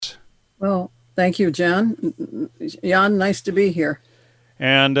Well, thank you, Jan. Jan, nice to be here.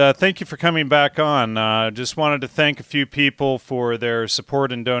 And thank you for coming back on. Just wanted to thank a few people for their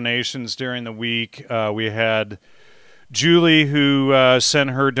support and donations during the week. We had Julie who sent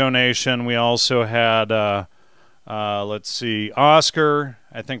her donation. We also had, let's see, Oscar,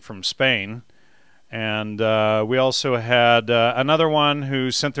 I think from Spain. And we also had another one who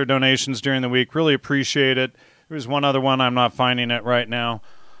sent their donations during the week. Really appreciate it. There was one other one. I'm not finding it right now.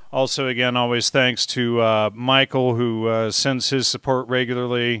 Also, again, always thanks to Michael, who sends his support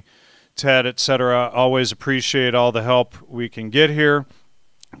regularly, Ted, etc. Always appreciate all the help we can get here.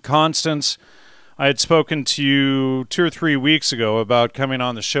 Constance, I had spoken to you 2 or 3 weeks ago about coming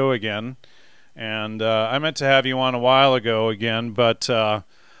on the show again, and I meant to have you on a while ago again, but I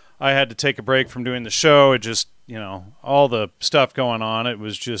had to take a break from doing the show. It just, all the stuff going on.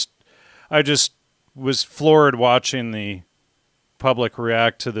 I just was floored watching the public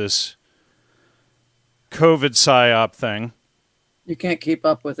react to this COVID psyop thing. You can't keep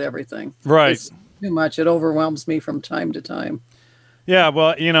up with everything. Right. It's too much. It overwhelms me from time to time. Yeah,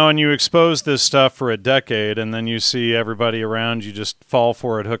 well, and you expose this stuff for a decade, and then you see everybody around you just fall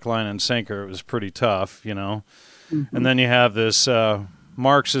for it hook, line, and sinker. It was pretty tough, Mm-hmm. And then you have this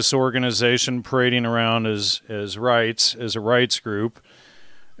Marxist organization parading around as a rights group.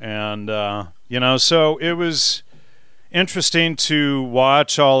 And, so it was interesting to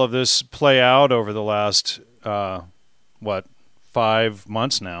watch all of this play out over the last 5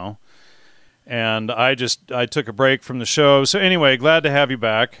 months now, and I took a break from the show. So anyway, glad to have you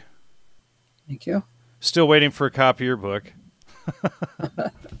back. Thank you. Still waiting for a copy of your book.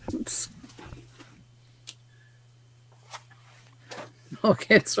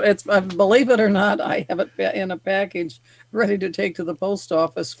 Okay, it's believe it or not, I have it in a package ready to take to the post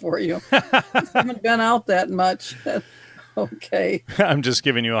office for you. I haven't been out that much. Okay. I'm just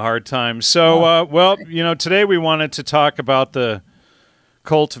giving you a hard time. So, today we wanted to talk about the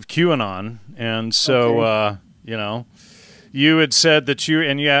cult of QAnon. And so, Okay. You had said that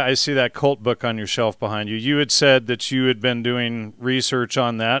I see that cult book on your shelf behind you. You had said that you had been doing research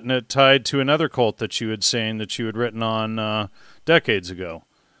on that, and it tied to another cult that you had saying that you had written on decades ago.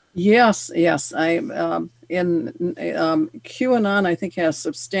 Yes. I QAnon, I think, has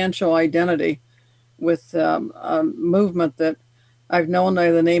substantial identity with a movement that I've known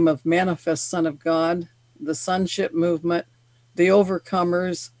by the name of Manifest Son of God, the Sonship Movement, the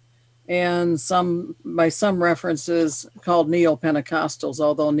Overcomers, and by some references called Neo-Pentecostals,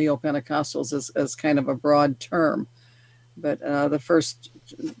 although Neo-Pentecostals is kind of a broad term. But the first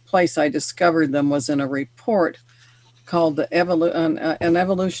place I discovered them was in a report called an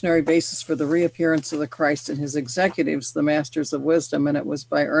Evolutionary Basis for the Reappearance of the Christ and His Executives, the Masters of Wisdom, and it was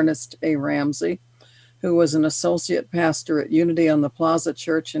by Ernest A. Ramsey, who was an associate pastor at Unity on the Plaza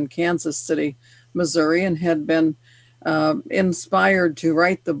Church in Kansas City, Missouri, and had been inspired to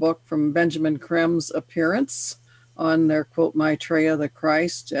write the book from Benjamin Krem's appearance on their, quote, Maitreya the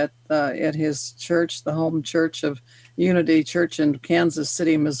Christ at his church, the home church of Unity Church in Kansas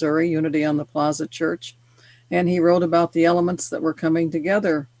City, Missouri, Unity on the Plaza Church. And he wrote about the elements that were coming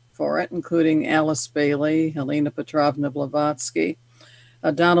together for it, including Alice Bailey, Helena Petrovna Blavatsky,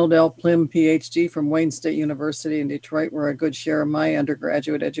 Donald L. Plim, PhD from Wayne State University in Detroit, where a good share of my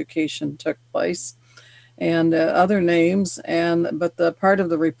undergraduate education took place, and other names. But the part of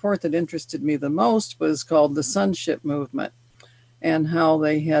the report that interested me the most was called the Sonship Movement, and how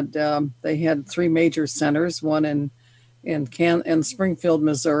they had 3 major centers, one in Springfield,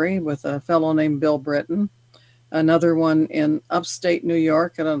 Missouri, with a fellow named Bill Britton, another one in upstate New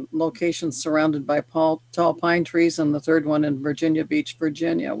York at a location surrounded by tall pine trees, and the third one in Virginia Beach,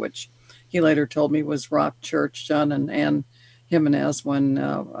 Virginia, which he later told me was Rock Church. John and Ann Jimenez, when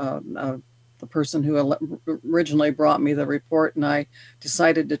the person who originally brought me the report, and I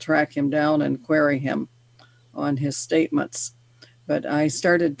decided to track him down and query him on his statements. But I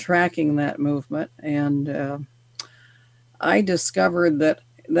started tracking that movement, and I discovered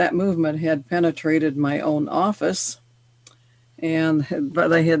that movement had penetrated my own office, and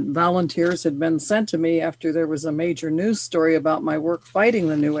volunteers had been sent to me after there was a major news story about my work fighting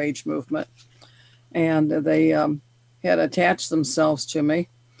the New Age movement, and they had attached themselves to me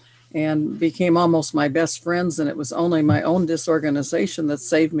and became almost my best friends. And it was only my own disorganization that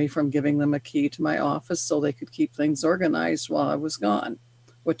saved me from giving them a key to my office so they could keep things organized while I was gone,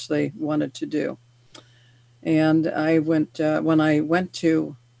 which they wanted to do. And I went when I went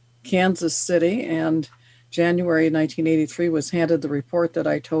to Kansas City, and January 1983 was handed the report that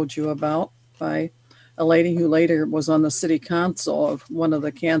I told you about by a lady who later was on the city council of one of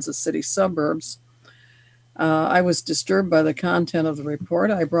the Kansas City suburbs. I was disturbed by the content of the report.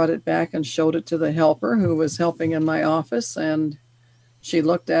 I brought it back and showed it to the helper who was helping in my office, and she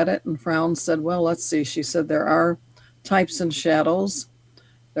looked at it and frowned, said, well, let's see. She said, there are types and shadows.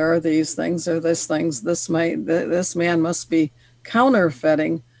 There are these things, there are these things. This man must be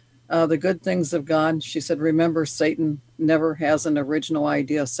counterfeiting the good things of God. She said, remember, Satan never has an original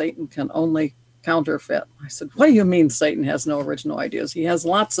idea. Satan can only counterfeit. I said, what do you mean Satan has no original ideas? He has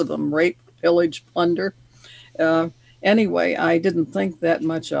lots of them: rape, pillage, plunder. Anyway, I didn't think that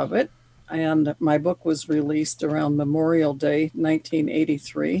much of it. And my book was released around Memorial Day,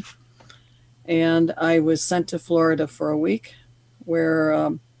 1983. And I was sent to Florida for a week,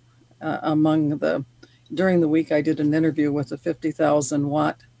 where during the week I did an interview with a 50,000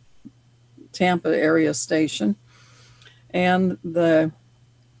 watt Tampa area station. And the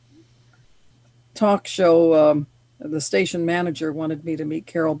talk show, the station manager wanted me to meet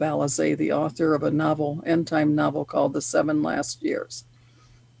Carol Balizet, the author of a novel, end-time novel called The 7 Last Years.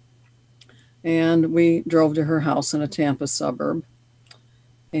 And we drove to her house in a Tampa suburb.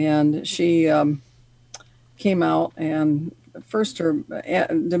 And she came out, and at first her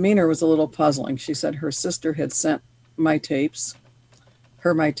demeanor was a little puzzling. She said her sister had sent my tapes,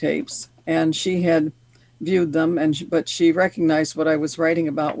 and she had viewed them, but she recognized what I was writing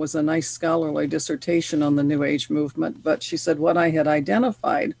about was a nice scholarly dissertation on the New Age movement. But she said what I had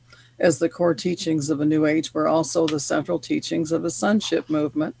identified as the core teachings of a New Age were also the central teachings of the sonship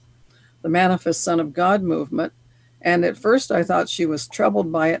movement, the Manifest Son of God movement. And at first I thought she was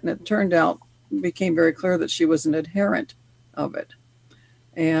troubled by it, and it turned out, became very clear that she was an adherent of it.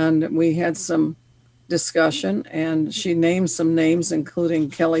 And we had some discussion, and she named some names, including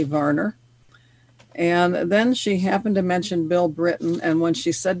Kelly Varner. And then she happened to mention Bill Britton. And when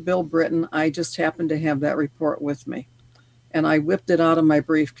she said Bill Britton, I just happened to have that report with me. And I whipped it out of my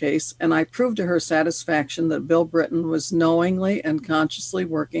briefcase, and I proved to her satisfaction that Bill Britton was knowingly and consciously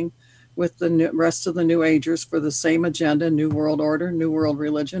working with the rest of the New Agers for the same agenda: New World Order, New World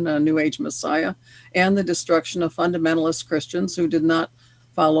Religion, a New Age Messiah, and the destruction of fundamentalist Christians who did not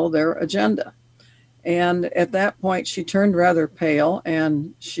follow their agenda. And at that point, she turned rather pale,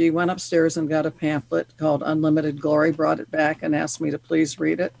 and she went upstairs and got a pamphlet called Unlimited Glory, brought it back and asked me to please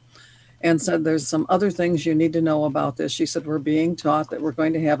read it, and said, there's some other things you need to know about this. She said, we're being taught that we're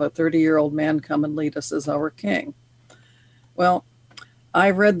going to have a 30-year-old man come and lead us as our king. Well, I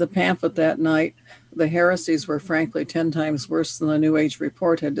read the pamphlet that night. The heresies were frankly 10 times worse than the New Age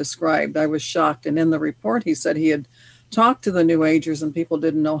report had described. I was shocked. And in the report, he said he had talked to the New Agers and people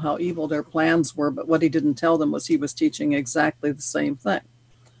didn't know how evil their plans were, but what he didn't tell them was he was teaching exactly the same thing.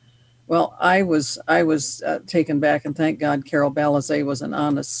 Well, I was taken back, and thank God Carol Balizet was an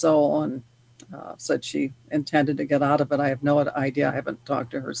honest soul and said she intended to get out of it. I have no idea. I haven't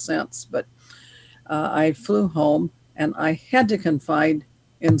talked to her since, but I flew home, and I had to confide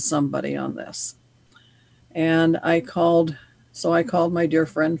in somebody on this. And I called my dear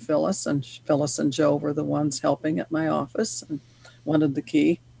friend Phyllis, and Phyllis and Joe were the ones helping at my office and wanted the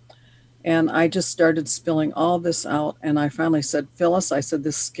key. And I just started spilling all this out. And I finally said, Phyllis, I said,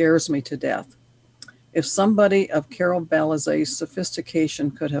 this scares me to death. If somebody of Carol Balizet's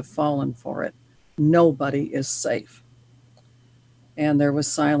sophistication could have fallen for it, nobody is safe. And there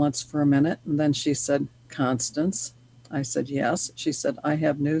was silence for a minute. And then she said, Constance. I said, yes. She said, I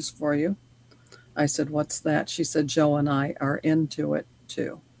have news for you. I said, what's that? She said, Joe and I are into it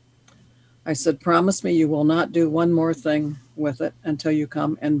too. I said, promise me you will not do one more thing with it until you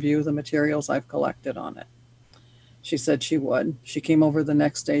come and view the materials I've collected on it. She said she would. She came over the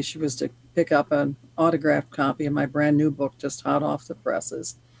next day. She was to pick up an autographed copy of my brand new book, just hot off the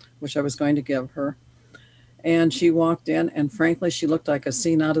presses, which I was going to give her. And she walked in, and frankly, she looked like a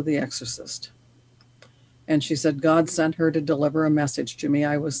scene out of The Exorcist. And she said, God sent her to deliver a message to me.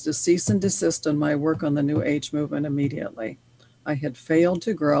 I was to cease and desist on my work on the New Age movement immediately. I had failed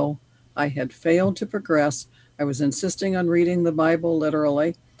to grow. I had failed to progress. I was insisting on reading the Bible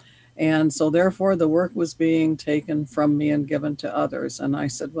literally. And so therefore the work was being taken from me and given to others. And I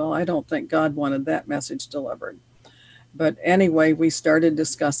said, well, I don't think God wanted that message delivered. But anyway, we started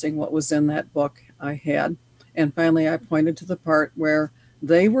discussing what was in that book I had. And finally, I pointed to the part where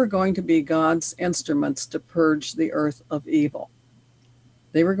they were going to be God's instruments to purge the earth of evil.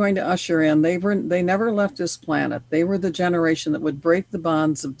 They were going to usher in, they never left this planet. They were the generation that would break the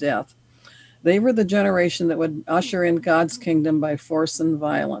bonds of death. They were the generation that would usher in God's kingdom by force and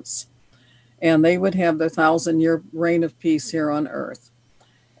violence. And they would have the 1,000-year reign of peace here on earth.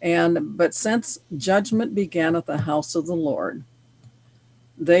 But since judgment began at the house of the Lord,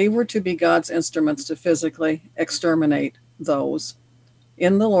 they were to be God's instruments to physically exterminate those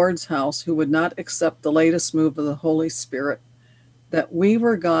in the Lord's house who would not accept the latest move of the Holy Spirit, that we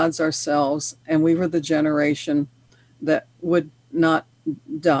were gods ourselves and we were the generation that would not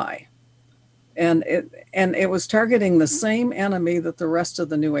die. And it was targeting the same enemy that the rest of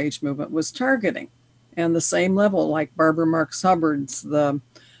the New Age movement was targeting, and the same level, like Barbara Marx Hubbard's the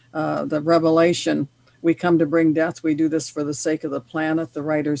Revelation. We come to bring death. We do this for the sake of the planet. The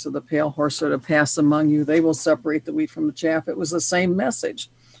riders of the pale horse are to pass among you. They will separate the wheat from the chaff. It was the same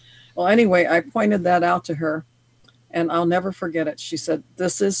message. Well, anyway, I pointed that out to her, and I'll never forget it. She said,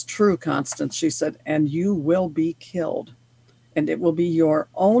 "This is true, Constance." She said, "And you will be killed. And it will be your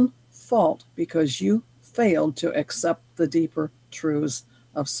own fault because you failed to accept the deeper truths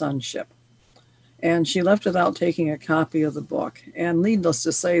of sonship." And she left without taking a copy of the book. And needless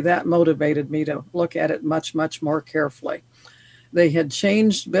to say, that motivated me to look at it much, much more carefully. They had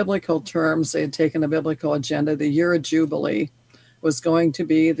changed biblical terms. They had taken a biblical agenda. The year of Jubilee was going to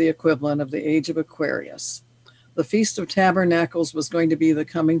be the equivalent of the age of Aquarius. The Feast of Tabernacles was going to be the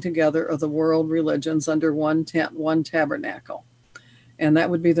coming together of the world religions under one tent, one tabernacle. And that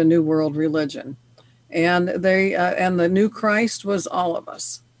would be the new world religion. And the new Christ was all of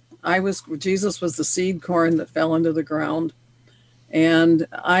us. Jesus was the seed corn that fell into the ground. And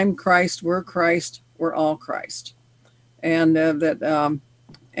I'm Christ, we're all Christ. And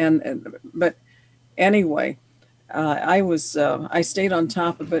but anyway, I stayed on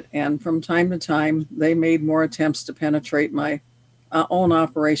top of it, and from time to time, they made more attempts to penetrate my own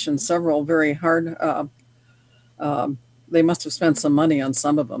operation. Several very hard. They must have spent some money on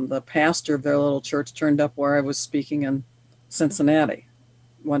some of them. The pastor of their little church turned up where I was speaking in Cincinnati,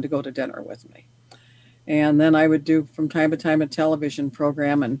 wanted to go to dinner with me, and then I would do from time to time a television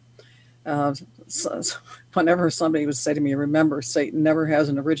program, and whenever somebody would say to me, "Remember, Satan never has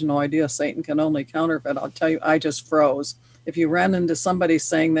an original idea. Satan can only counterfeit," I'll tell you, I just froze. If you ran into somebody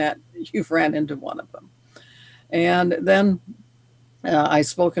saying that, you've ran into one of them. And then I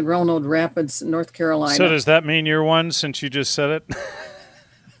spoke in Roanoke Rapids, North Carolina. So does that mean you're one, since you just said it?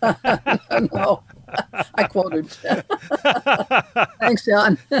 No, I quoted. Thanks,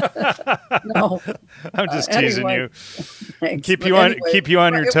 John. No, I'm just teasing anyway, you. Thanks. Keep you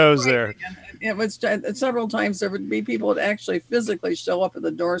on your toes there. It was several times there would be people that actually physically show up at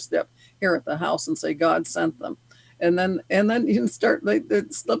the doorstep here at the house and say God sent them, and then you can start.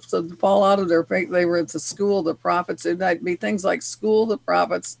 It slips would fall out of their face. They were at the school of the prophets. It might be things like school of the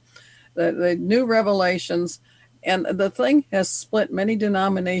prophets, the new revelations, and the thing has split many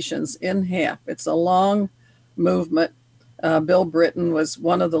denominations in half. It's a long movement. Bill Britton was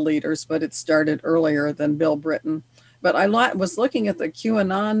one of the leaders, but it started earlier than Bill Britton. But I was looking at the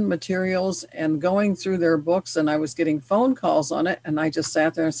QAnon materials and going through their books, and I was getting phone calls on it, and I just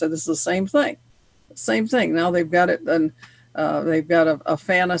sat there and said, "This is the same thing, same thing." Now they've got it, and they've got a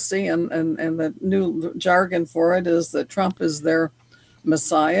fantasy, and the new jargon for it is that Trump is their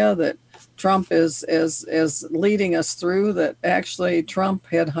Messiah, that Trump is leading us through, that actually Trump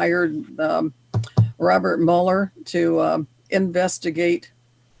had hired Robert Mueller to investigate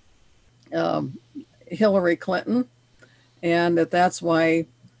Hillary Clinton. And that's why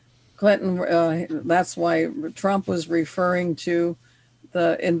that's why Trump was referring to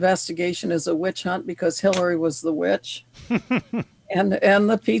the investigation as a witch hunt, because Hillary was the witch. and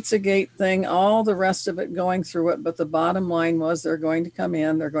the Pizzagate thing, all the rest of it going through it. But the bottom line was they're going to come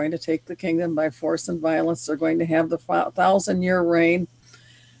in, they're going to take the kingdom by force and violence. They're going to have the 1,000-year reign.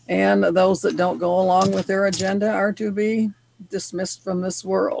 And those that don't go along with their agenda are to be dismissed from this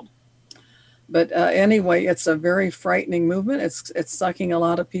world. But anyway, it's a very frightening movement. It's sucking a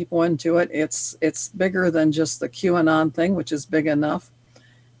lot of people into it. It's bigger than just the QAnon thing, which is big enough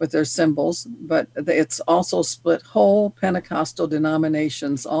with their symbols, but it's also split whole Pentecostal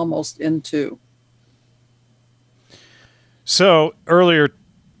denominations almost in two. So earlier,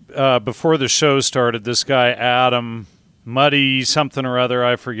 before the show started, this guy Adam Muddy something or other,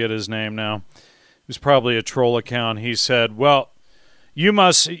 I forget his name now. It was probably a troll account. He said, "Well, you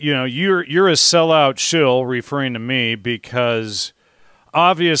must, you're a sellout shill," referring to me, because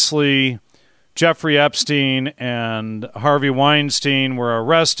obviously Jeffrey Epstein and Harvey Weinstein were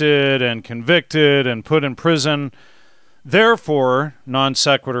arrested and convicted and put in prison. Therefore, non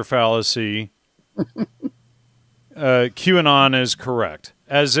sequitur fallacy, QAnon is correct.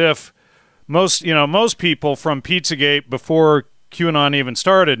 As if most people from Pizzagate before QAnon even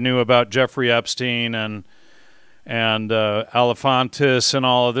started knew about Jeffrey Epstein and Alefantis and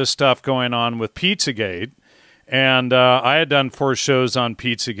all of this stuff going on with Pizzagate. And I had done 4 shows on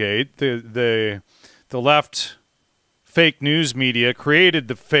Pizzagate. The left fake news media created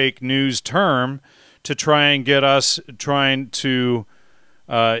the fake news term to try and get us trying to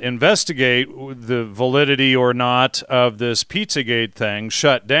investigate the validity or not of this Pizzagate thing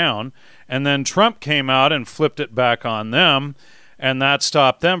shut down. And then Trump came out and flipped it back on them, and that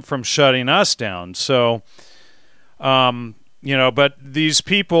stopped them from shutting us down. So, but these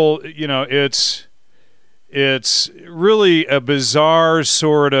people, it's really a bizarre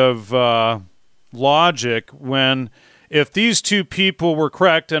sort of logic when if these two people were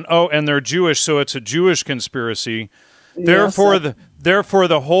correct and they're Jewish, so it's a Jewish conspiracy. Yes. Therefore,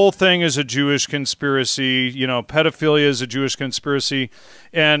 the whole thing is a Jewish conspiracy. Pedophilia is a Jewish conspiracy,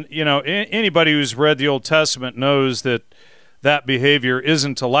 and anybody who's read the Old Testament knows that behavior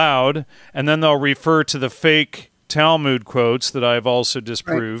isn't allowed. And then they'll refer to the fake Talmud quotes that I've also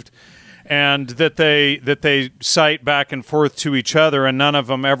disproved, right, and that they cite back and forth to each other, and none of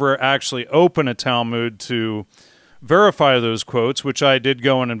them ever actually open a Talmud to verify those quotes, which I did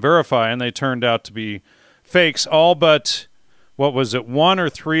go in and verify, and they turned out to be fakes, all but, what was it, 1 or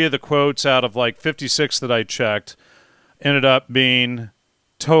 3 of the quotes out of like 56 that I checked ended up being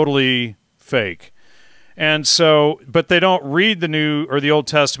totally fake. And so, but they don't read the New or the Old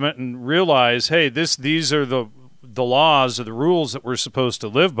Testament and realize, hey, these are the laws or the rules that we're supposed to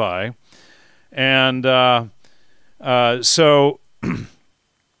live by. And so,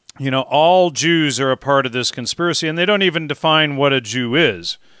 all Jews are a part of this conspiracy, and they don't even define what a Jew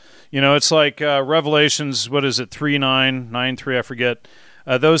is. It's like Revelations, 3:9-9:3, I forget.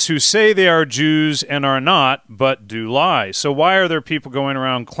 Those who say they are Jews and are not, but do lie. So why are there people going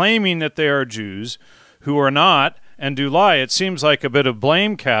around claiming that they are Jews who are not and do lie? It seems like a bit of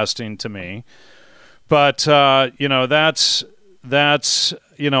blame casting to me. But, that's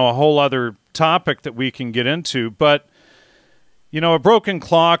a whole other topic that we can get into. But, a broken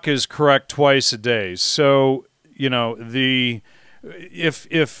clock is correct twice a day. So,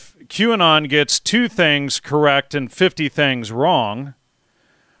 if QAnon gets 2 things correct and 50 things wrong,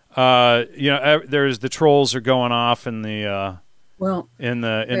 there's the trolls are going off in the in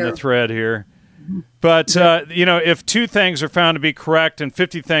the thread here. But if 2 things are found to be correct and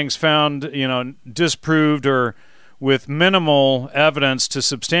 50 things found disproved or with minimal evidence to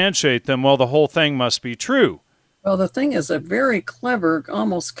substantiate them, well, the whole thing must be true. Well, the thing is a very clever,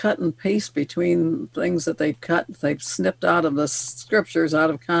 almost cut and paste between things that they've snipped out of the scriptures,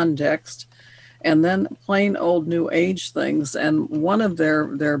 out of context, and then plain old New Age things. And one of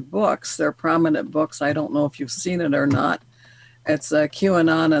their books, their prominent books, I don't know if you've seen it or not, it's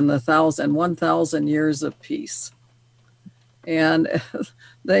QAnon and 1,000 Years of Peace. And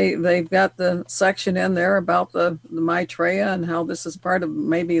they've got the section in there about the Maitreya and how this is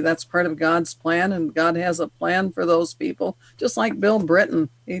maybe that's part of God's plan, and God has a plan for those people, just like Bill Britton.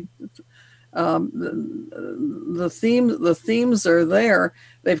 The themes are there.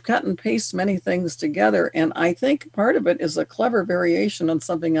 They've cut and pasted many things together, and I think part of it is a clever variation on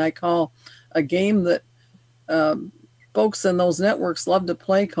something I call a game that folks in those networks love to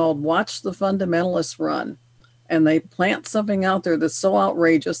play called Watch the Fundamentalists Run. And they plant something out there that's so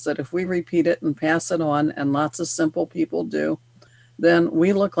outrageous that if we repeat it and pass it on, and lots of simple people do, then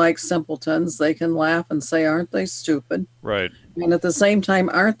we look like simpletons. They can laugh and say, aren't they stupid? Right. And at the same time,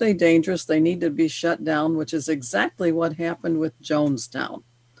 aren't they dangerous? They need to be shut down, which is exactly what happened with Jonestown.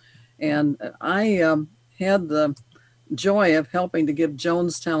 And I had the joy of helping to give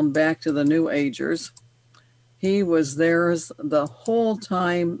Jonestown back to the New Agers. He was theirs the whole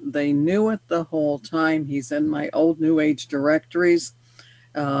time. They knew it the whole time. He's in my old New Age directories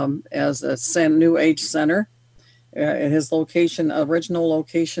as a New Age center. His original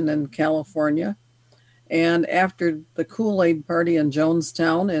location in California. And after the Kool-Aid party in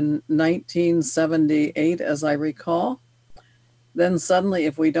Jonestown in 1978, as I recall, then suddenly,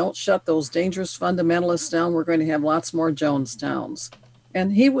 if we don't shut those dangerous fundamentalists down, we're going to have lots more Jonestowns.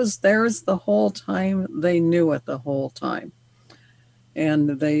 And he was theirs the whole time. They knew it the whole time.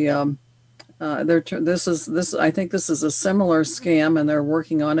 And they, I think this is a similar scam, and they're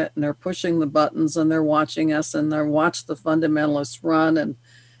working on it, and they're pushing the buttons, and they're watching us, and they're watch the fundamentalists run, and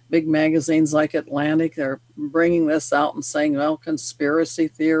big magazines like Atlantic, they're bringing this out and saying, well, conspiracy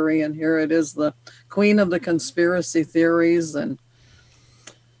theory, and here it is, the queen of the conspiracy theories. And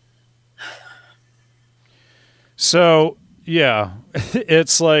so, yeah,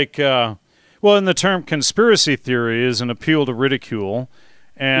 it's like, and the term conspiracy theory is an appeal to ridicule.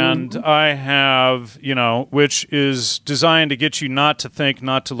 And I have, which is designed to get you not to think,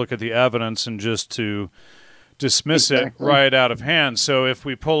 not to look at the evidence, and just to dismiss it right out of hand. So if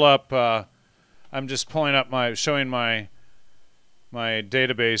we pull up, I'm just pulling up showing my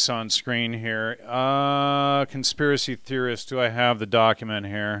database on screen here. Conspiracy theorist, do I have the document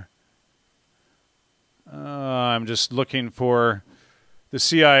here? I'm just looking for the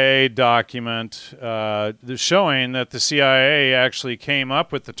CIA document showing that the CIA actually came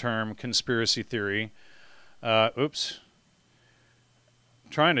up with the term conspiracy theory. Oops.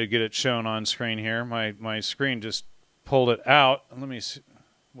 I'm trying to get it shown on screen here. My screen just pulled it out. Let me see.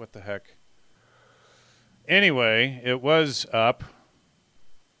 What the heck? Anyway, it was up.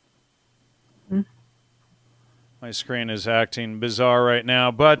 My screen is acting bizarre right now.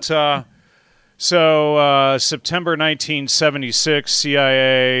 But September 1976,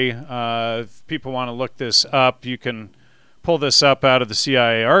 CIA, if people want to look this up, you can pull this up out of the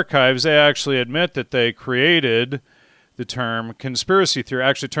CIA archives. They actually admit that they created the term conspiracy theory,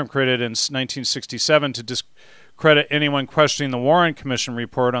 actually a term created in 1967 to discredit anyone questioning the Warren Commission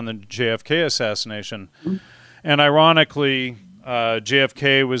report on the JFK assassination. Mm-hmm. And ironically,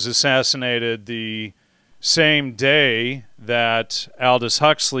 JFK was assassinated the same day that Aldous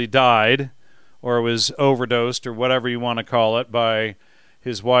Huxley died, or was overdosed, or whatever you want to call it, by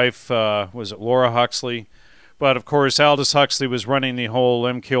his wife, was it Laura Huxley? But of course, Aldous Huxley was running the whole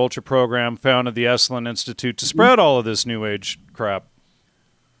MK Ultra program, founded the Esalen Institute to spread all of this New Age crap.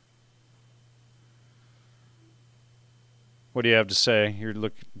 What do you have to say? You're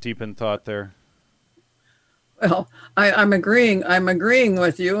deep in thought there. Well, I'm agreeing. I'm agreeing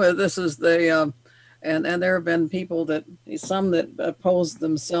with you. This is the and there have been people some that oppose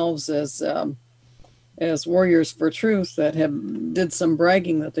themselves as warriors for truth that did some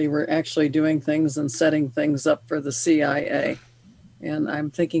bragging that they were actually doing things and setting things up for the CIA. And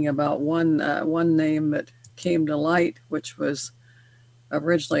I'm thinking about one name that came to light, which was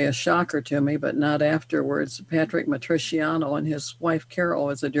originally a shocker to me, but not afterwards. Patrick Matriciano and his wife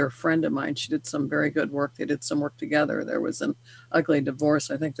Carol is a dear friend of mine. She did some very good work. They did some work together. There was an ugly divorce.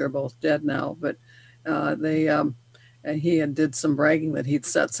 I think they're both dead now, but he had did some bragging that he'd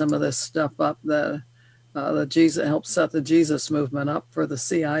set some of this stuff up. The Jesus helped set the Jesus movement up for the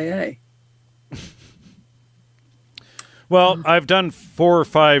CIA. Well, I've done 4 or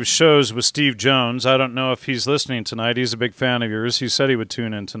 5 shows with Steve Jones. I don't know if he's listening tonight. He's a big fan of yours. He said he would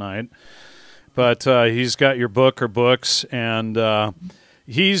tune in tonight. But he's got your book or books, and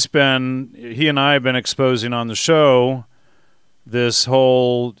he and I have been exposing on the show this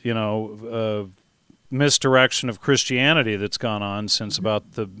whole, misdirection of Christianity that's gone on since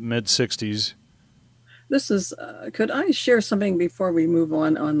about the mid-'60s. This is, could I share something before we move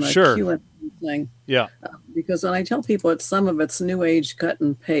on the Sure. Q&A thing? Yeah. Because when I tell people some of it's New Age cut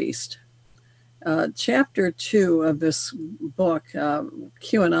and paste. Chapter 2 of this book,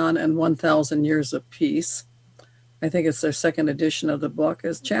 QAnon and 1,000 Years of Peace, I think it's their second edition of the book,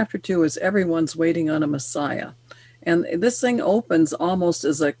 Chapter 2 is Everyone's Waiting on a Messiah. And this thing opens almost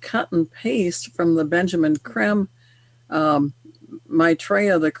as a cut and paste from the Benjamin Creme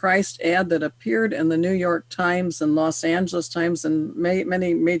Maitreya the Christ ad that appeared in the New York Times and Los Angeles Times and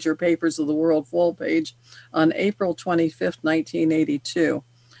many major papers of the world full page on April 25th, 1982.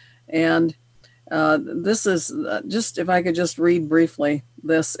 And this is just, if I could just read briefly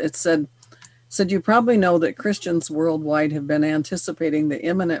this, it said, you probably know that Christians worldwide have been anticipating the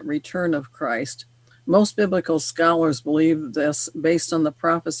imminent return of Christ. Most biblical scholars believe this based on the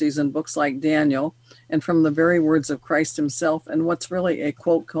prophecies in books like Daniel and from the very words of Christ himself. And what's really a,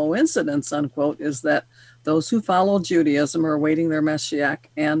 quote, coincidence, unquote, is that those who follow Judaism are awaiting their Messiah,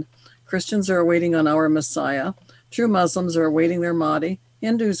 and Christians are awaiting on our Messiah. True Muslims are awaiting their Mahdi.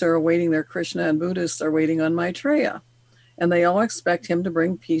 Hindus are awaiting their Krishna, and Buddhists are waiting on Maitreya. And they all expect him to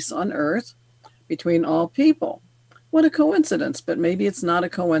bring peace on earth between all people. What a coincidence, but maybe it's not a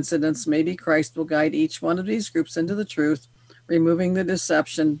coincidence. Maybe Christ will guide each one of these groups into the truth, removing the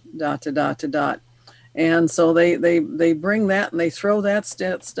deception, ... And so they bring that and they throw that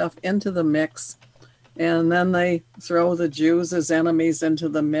stuff into the mix. And then they throw the Jews as enemies into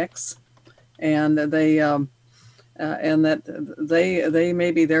the mix. And they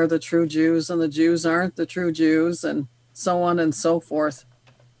maybe they're the true Jews and the Jews aren't the true Jews, and so on and so forth.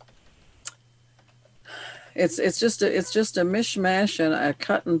 It's just a mishmash and a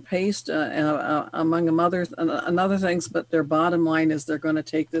cut and paste among other things. But their bottom line is they're going to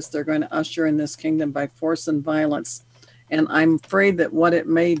take this. They're going to usher in this kingdom by force and violence. And I'm afraid that what it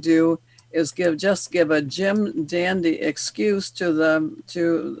may do is give a Jim Dandy excuse to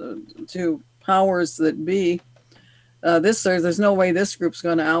powers that be. There's no way this group's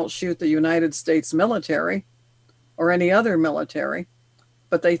going to outshoot the United States military or any other military.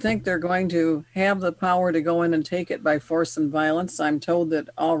 But they think they're going to have the power to go in and take it by force and violence. I'm told that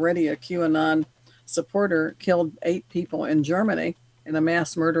already a QAnon supporter killed 8 people in Germany in a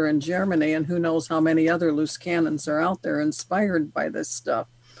mass murder in Germany, and who knows how many other loose cannons are out there inspired by this stuff.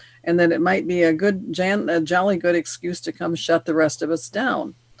 and that it might be a jolly good excuse to come shut the rest of us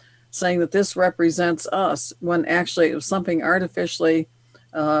down, saying that this represents us when actually it was something artificially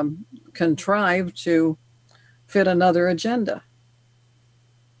contrived to fit another agenda.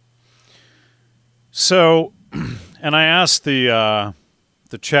 So, and I asked the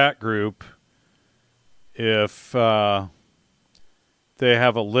chat group if they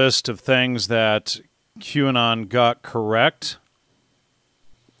have a list of things that QAnon got correct,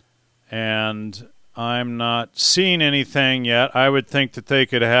 and I'm not seeing anything yet. I would think that they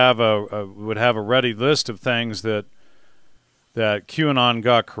could have would have a ready list of things that QAnon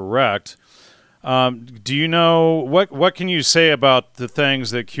got correct. Do you know what can you say about the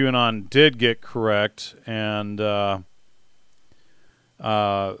things that QAnon did get correct, and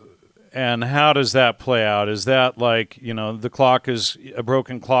how does that play out? Is that like, a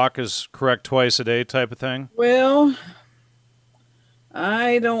broken clock is correct twice a day type of thing? Well,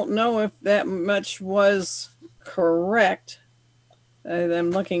 I don't know if that much was correct.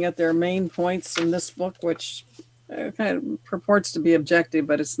 I'm looking at their main points in this book, which kind of purports to be objective,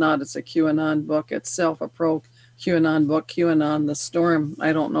 but it's not. It's a QAnon book itself, a pro-QAnon book, QAnon, The Storm.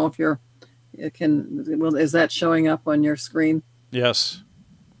 I don't know if is that showing up on your screen? Yes.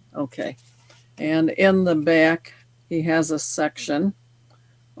 Okay. And in the back, he has a section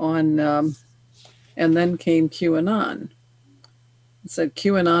on, and then came QAnon. It said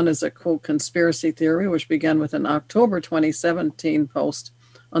QAnon is a, quote, conspiracy theory, which began with an October 2017 post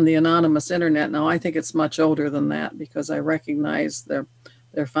on the anonymous internet. Now, I think it's much older than that because I recognize their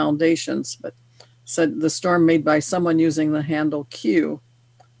foundations, but said the storm made by someone using the handle Q.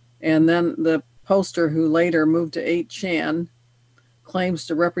 And then the poster, who later moved to 8chan, claims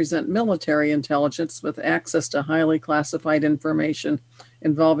to represent military intelligence with access to highly classified information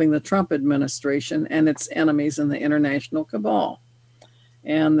involving the Trump administration and its enemies in the international cabal.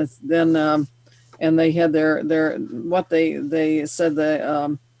 And then and they had their what they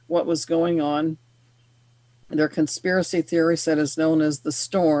said what was going on. Their conspiracy theory set is known as the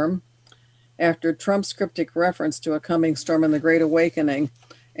storm, after Trump's cryptic reference to a coming storm in the Great Awakening.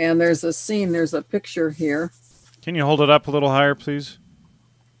 And there's a picture here. Can you hold it up a little higher, please?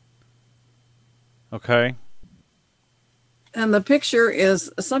 Okay. And the picture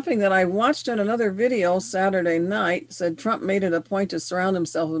is something that I watched in another video Saturday night. Said Trump made it a point to surround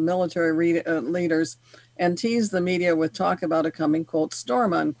himself with military leaders and tease the media with talk about a coming, quote,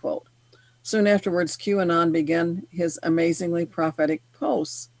 storm, unquote. Soon afterwards, QAnon began his amazingly prophetic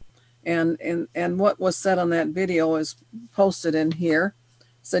posts. And what was said on that video is posted in here.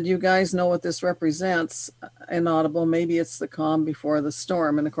 Said, you guys know what this represents, inaudible. Maybe it's the calm before the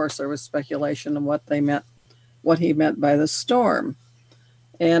storm. And of course, there was speculation of what he meant by the storm.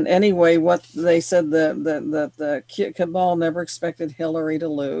 And anyway, what they said, the cabal never expected Hillary to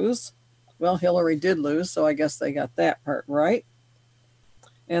lose. Well, Hillary did lose, so I guess they got that part right.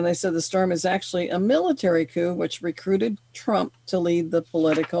 And they said the storm is actually a military coup which recruited Trump to lead the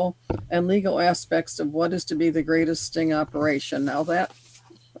political and legal aspects of what is to be the greatest sting operation. Now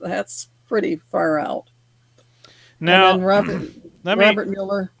that's pretty far out. Now, Robert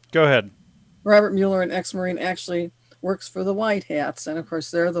Mueller. Go ahead. Robert Mueller, an ex-Marine, actually works for the White Hats. And of course,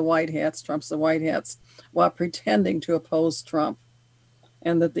 they're the White Hats. Trump's the White Hats, while pretending to oppose Trump.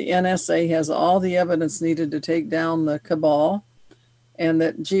 And that the NSA has all the evidence needed to take down the cabal. And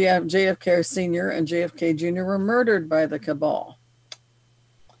that JFK Sr. and JFK Jr. were murdered by the cabal.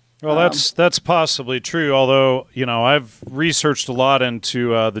 Well, that's possibly true. Although, I've researched a lot into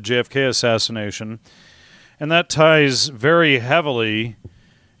the JFK assassination. And that ties very heavily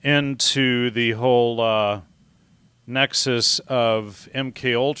into the whole nexus of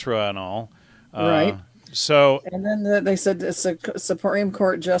MK Ultra and all. Right. So, and then they said the Supreme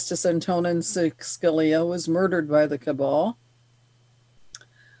Court Justice Antonin Scalia was murdered by the cabal.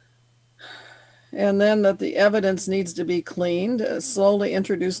 And then that the evidence needs to be cleaned, slowly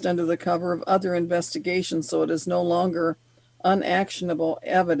introduced under the cover of other investigations, so it is no longer unactionable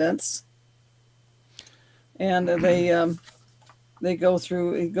evidence. And it goes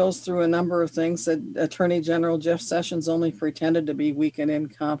through a number of things. That Attorney General Jeff Sessions only pretended to be weak and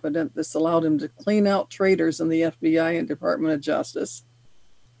incompetent. This allowed him to clean out traitors in the FBI and Department of Justice.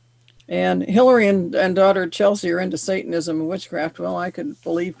 And Hillary and daughter Chelsea are into Satanism and witchcraft. Well, I could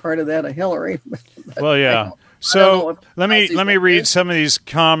believe part of that of Hillary. Well, yeah. So let me read some of these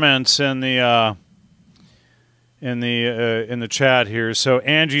comments in the chat here. So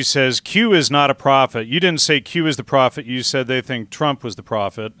Angie says Q is not a prophet. You didn't say Q is the prophet. You said they think Trump was the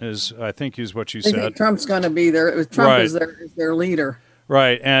prophet. I think is what you said. They think Trump's going to be there. Trump is their leader.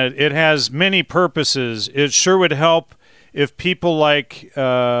 Right, and it has many purposes. It sure would help if people like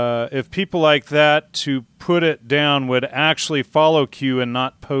that, to put it down, would actually follow Q and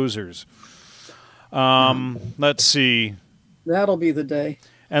not posers. Let's see. That'll be the day.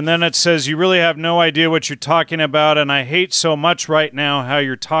 And then it says, you really have no idea what you're talking about, and I hate so much right now how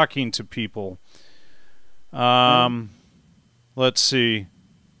you're talking to people. Let's see.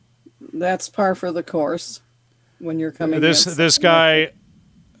 That's par for the course when you're coming. This guy,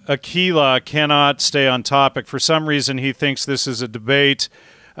 Aquila, cannot stay on topic. For some reason, he thinks this is a debate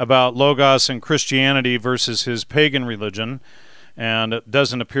about Logos and Christianity versus his pagan religion, and it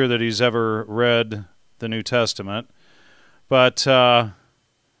doesn't appear that he's ever read the New Testament. But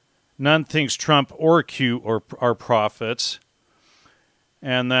none thinks Trump or Q are prophets.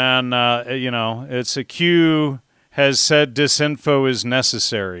 And then, it's a Q has said disinfo is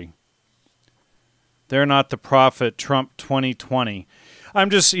necessary. They're not the prophet, Trump 2020. I'm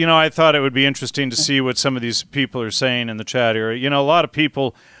just, I thought it would be interesting to see what some of these people are saying in the chat area. A lot of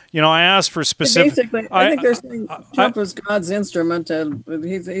people, I asked for specific... Basically, I think they're saying Trump is God's instrument, and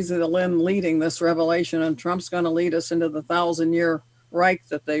he's the one leading this revelation, and Trump's going to lead us into the 1,000-year Reich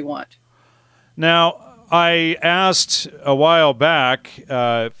that they want. Now, I asked a while back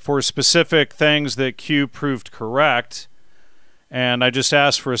for specific things that Q proved correct, and I just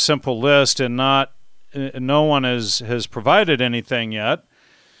asked for a simple list, and no one has provided anything yet.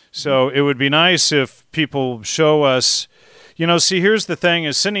 So it would be nice if people show us, see, here's the thing,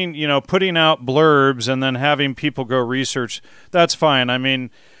 is sending, putting out blurbs and then having people go research. That's fine. I mean,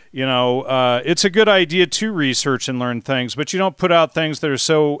 it's a good idea to research and learn things, but you don't put out things that are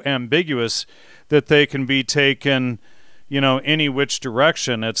so ambiguous that they can be taken, any which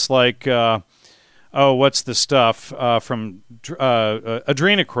direction. It's like, what's the stuff from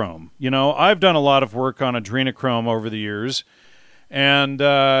adrenochrome? I've done a lot of work on adrenochrome over the years, and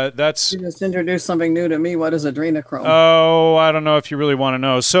that's... You just introduced something new to me. What is adrenochrome? Oh, I don't know if you really want to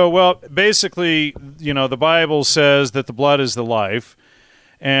know. So, well, basically, the Bible says that the blood is the life,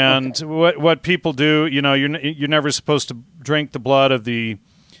 and what people do, you're never supposed to drink the blood of the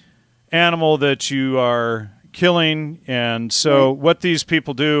animal that you are killing, and so what these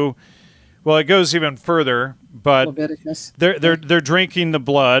people do, well, it goes even further, but they're drinking the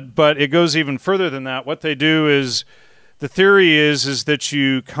blood, but it goes even further than that. What they do is, the theory is that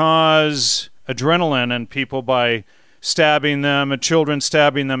you cause adrenaline in people by stabbing them, children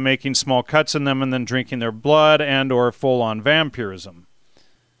stabbing them, making small cuts in them, and then drinking their blood, and or full-on vampirism.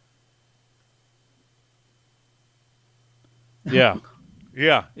 Yeah.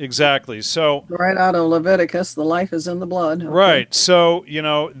 Yeah, exactly. So right out of Leviticus, the life is in the blood. Okay. Right. So,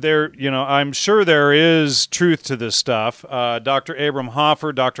 I'm sure there is truth to this stuff. Dr. Abram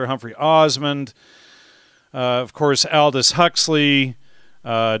Hoffer, Dr. Humphrey Osmond, of course, Aldous Huxley,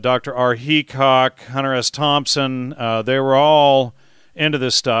 Dr. R. Heacock, Hunter S. Thompson, they were all into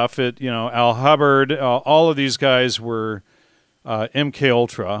this stuff. Al Hubbard, all of these guys were MK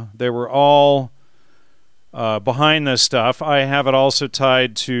Ultra. They were all behind this stuff. I have it also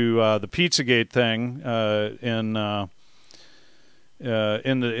tied to the Pizzagate thing in my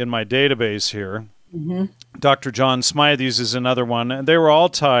database here. Mm-hmm. Dr. John Smithies is another one, and they were all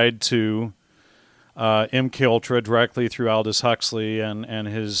tied to MK Ultra directly through Aldous Huxley and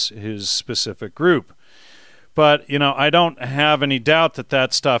his specific group. But I don't have any doubt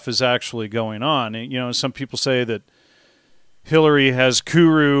that stuff is actually going on. Some people say that Hillary has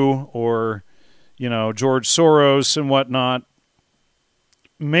Kuru or George Soros and whatnot.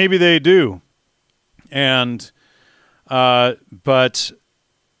 Maybe they do. And, but,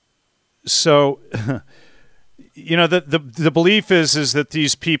 so, the belief is that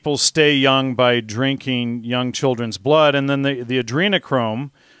these people stay young by drinking young children's blood, and then the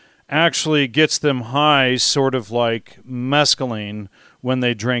adrenochrome actually gets them high, sort of like mescaline, when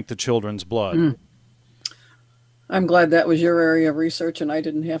they drink the children's blood. Mm. I'm glad that was your area of research and I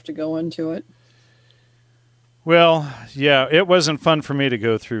didn't have to go into it. Well, yeah, it wasn't fun for me to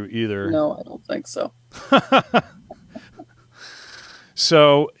go through either. No, I don't think so.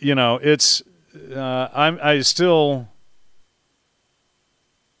 So, it's, I still,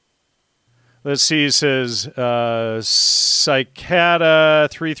 let's see, it says, Cicada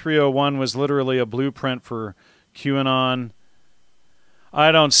 3301 was literally a blueprint for QAnon.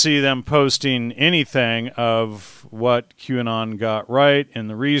 I don't see them posting anything of what QAnon got right in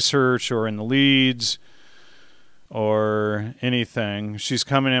the research or in the leads or anything. She's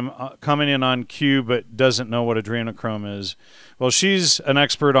coming in on Q, but doesn't know what adrenochrome is. Well, she's an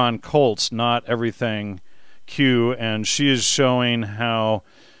expert on cults, not everything Q, and she is showing how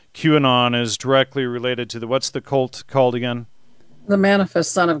QAnon is directly related to what's the cult called again? The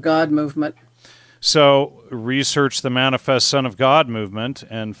Manifest Son of God movement. So research the Manifest Son of God movement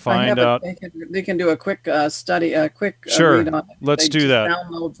and find out. They can do a quick study, a quick Sure, read on it. Let's do that.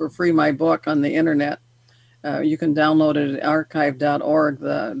 Download for free my book on the internet. You can download it at archive.org,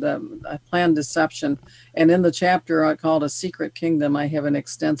 the planned deception. And in the chapter called A Secret Kingdom, I have an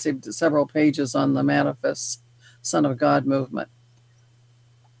extensive several pages on the Manifest Son of God movement.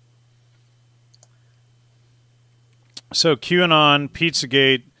 So QAnon,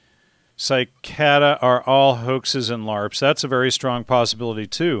 Pizzagate, Cicada are all hoaxes and LARPs. That's a very strong possibility,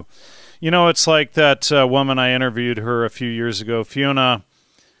 too. You know, it's like that woman I interviewed her a few years ago, Fiona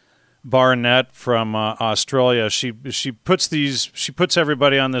Barnett from Australia. She puts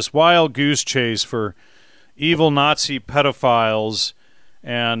everybody on this wild goose chase for evil Nazi pedophiles.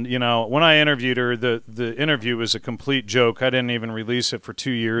 And, you know, when I interviewed her, the interview was a complete joke. I didn't even release it for 2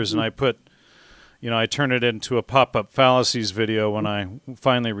 years, and I turned it into a pop-up fallacies video when I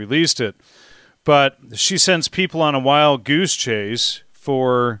finally released it. But she sends people on a wild goose chase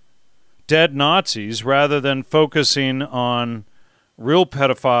for dead Nazis rather than focusing on real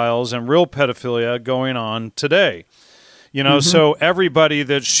pedophiles and real pedophilia going on today. You know, so everybody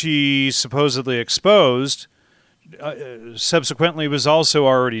that she supposedly exposed subsequently was also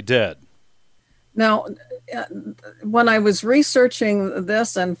already dead. Now, when I was researching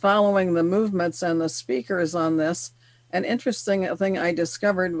this and following the movements and the speakers on this, an interesting thing I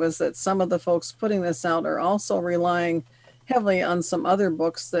discovered was that some of the folks putting this out are also relying heavily on some other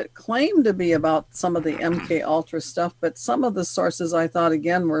books that claim to be about some of the MK Ultra stuff, but some of the sources I thought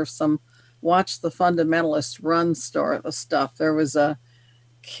again were some Watch the Fundamentalist Run stuff. There was a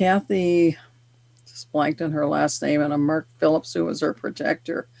Kathy, just blanked on her last name, and a Mark Phillips who was her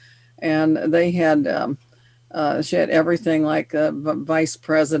protector. And they had, she had everything like vice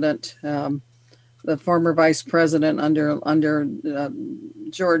president, the former vice president under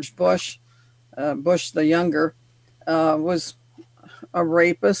George Bush, Bush the younger, was a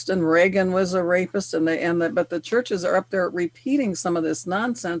rapist, and Reagan was a rapist, but the churches are up there repeating some of this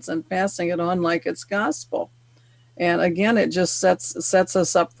nonsense and passing it on like it's gospel. And again, it just sets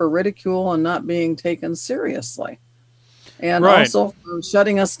us up for ridicule and not being taken seriously. And also for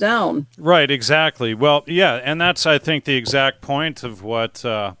shutting us down. Right, exactly. Well, yeah, and that's, I think, the exact point of what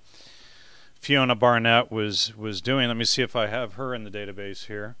Fiona Barnett was doing. Let me see if I have her in the database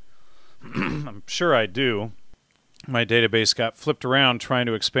here. I'm sure I do. My database got flipped around trying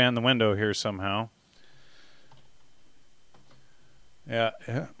to expand the window here somehow. Yeah,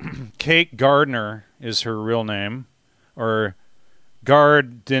 Kate Gardner is her real name, or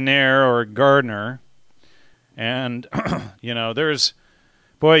Gardiner or Gardner. And, you know,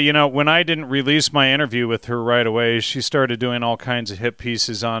 when I didn't release my interview with her right away, she started doing all kinds of hit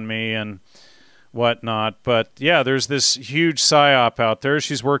pieces on me and whatnot. But, yeah, there's this huge psyop out there.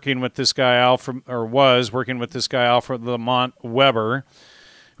 She's working with this guy, was working with this guy, Alfred Lamont Weber,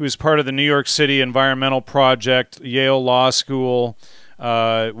 who's part of the New York City Environmental Project, Yale Law School.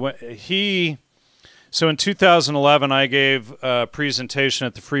 So in 2011, I gave a presentation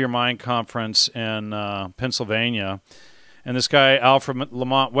at the Free Your Mind conference in Pennsylvania, and this guy, Alfred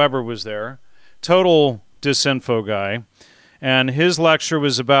Lamont Weber, was there. Total disinfo guy. And his lecture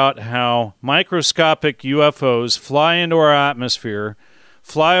was about how microscopic UFOs fly into our atmosphere,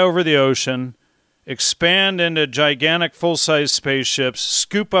 fly over the ocean, expand into gigantic full-size spaceships,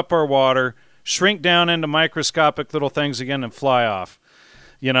 scoop up our water, shrink down into microscopic little things again, and fly off.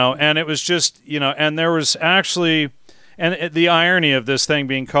 You know, and it was just, you know, and there was actually, and the irony of this thing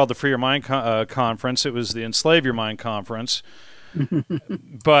being called the Free Your Mind conference, it was the Enslave Your Mind conference.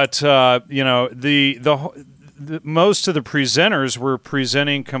 But, you know, the most of the presenters were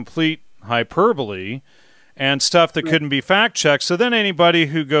presenting complete hyperbole and stuff that couldn't be fact-checked. So then anybody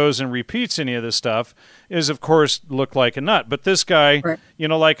who goes and repeats any of this stuff is, of course, looked like a nut. But this guy, you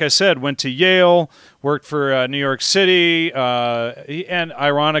know, like I said, went to Yale, worked for New York City, and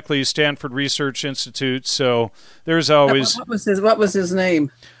ironically, Stanford Research Institute. So there's always... What was his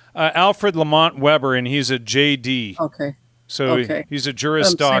name? Alfred Lamont Weber, and he's a JD. Okay. So he's a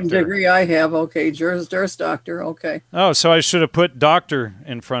Juris Doctor. Same degree I have. Okay, Juris Doctor. Okay. Oh, so I should have put Doctor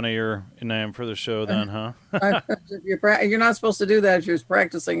in front of your name for the show then, huh? You're not supposed to do that if you're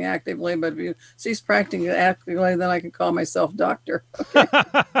practicing actively, but if you cease practicing actively, then I can call myself Doctor. Okay.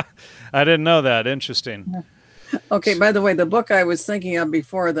 I didn't know that. Interesting. Okay, by the way, the book I was thinking of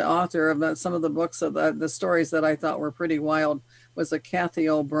before, the author of some of the books of the stories that I thought were pretty wild, was a Kathy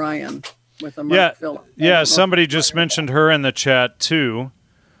O'Brien. With a Mark Phillips. Yeah, somebody just mentioned her in the chat too.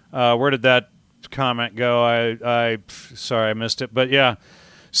 Where did that comment go? Sorry, I missed it. But yeah,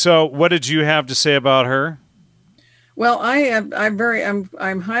 so what did you have to say about her? Well,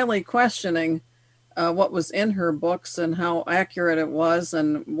 I'm highly questioning what was in her books and how accurate it was,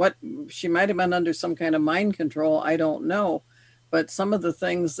 and what she might have been under some kind of mind control. I don't know. But some of the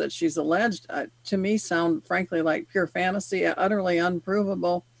things that she's alleged to me sound, frankly, like pure fantasy, utterly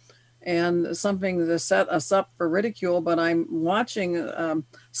unprovable, and something to set us up for ridicule. But I'm watching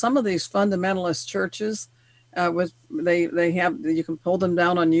some of these fundamentalist churches with they have, you can pull them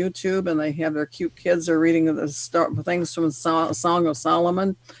down on YouTube, and they have their cute kids are reading the things from Song of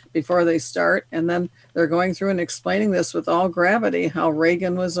Solomon before they start, and then they're going through and explaining this with all gravity, how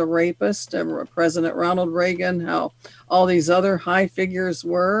Reagan was a rapist, President Ronald Reagan, how all these other high figures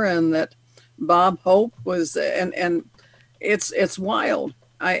were, and that Bob Hope was, and it's wild.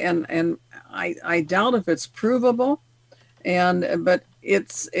 I doubt if it's provable, but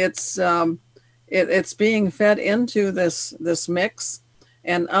it's being fed into this mix,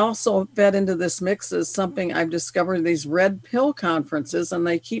 and also fed into this mix is something I've discovered, these red pill conferences, and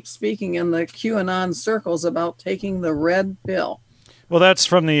they keep speaking in the QAnon circles about taking the red pill. Well, that's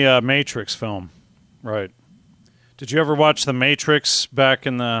from the Matrix film, right? Did you ever watch The Matrix back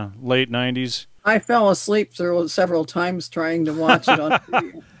in the late 90s? I fell asleep several times trying to watch it on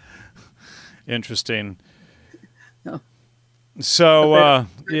TV. Interesting. No. So,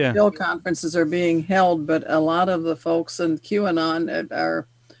 yeah. Bill conferences are being held, but a lot of the folks in QAnon are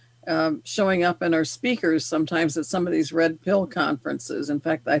showing up and are speakers sometimes at some of these red pill conferences. In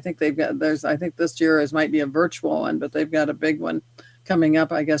fact, I think I think this year might be a virtual one, but they've got a big one coming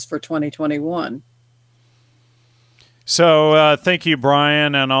up, I guess, for 2021. So thank you,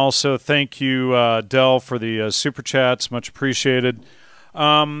 Brian, and also thank you, Del, for the super chats. Much appreciated.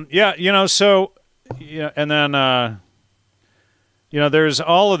 And then, there's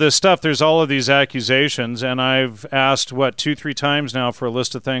all of this stuff. There's all of these accusations, and I've asked, 2-3 times now for a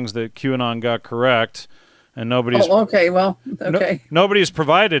list of things that QAnon got correct, and nobody's... Oh, okay, well, okay. Nobody's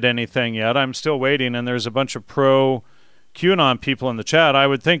provided anything yet. I'm still waiting, and there's a bunch of pro-QAnon people in the chat. I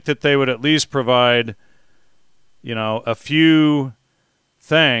would think that they would at least provide... a few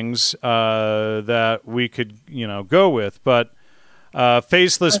things that we could, go with. But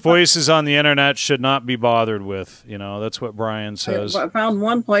faceless voices on the internet should not be bothered with. That's what Brian says. I found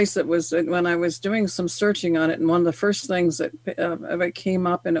one place that was, when I was doing some searching on it, and one of the first things that came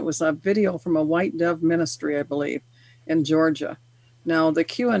up, and it was a video from a White Dove ministry, I believe, in Georgia. Now, the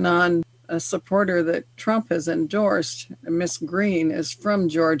QAnon supporter that Trump has endorsed, Miss Green, is from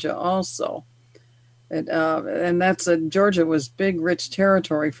Georgia also. And Georgia was big, rich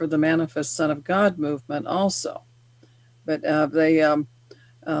territory for the Manifest Son of God movement also. But they're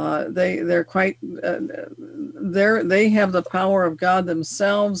quite they have the power of God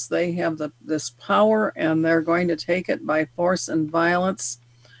themselves. They have this power, and they're going to take it by force and violence.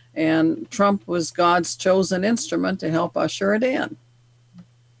 And Trump was God's chosen instrument to help usher it in.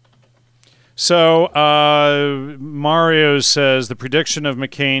 So Mario says the prediction of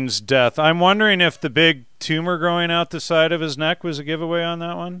McCain's death. I'm wondering if the big tumor growing out the side of his neck was a giveaway on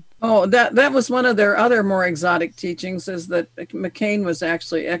that one. Oh, that was one of their other more exotic teachings, is that McCain was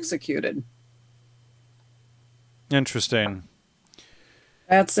actually executed. Interesting.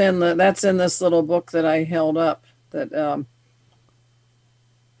 That's in this little book that I held up.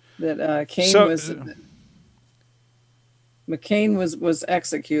 McCain was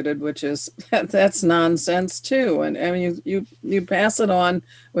executed, which is that's nonsense too. And I mean, you pass it on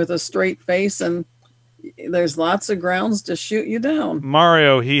with a straight face, and there's lots of grounds to shoot you down.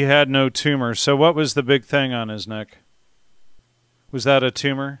 Mario, he had no tumor. So what was the big thing on his neck? Was that a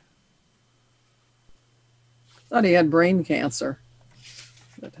tumor? Thought he had brain cancer.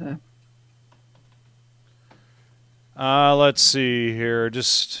 But, let's see here.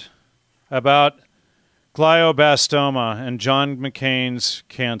 Just about glioblastoma and John McCain's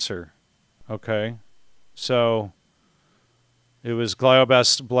cancer. Okay. So it was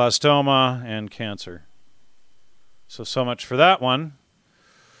glioblastoma and cancer. So much for that one.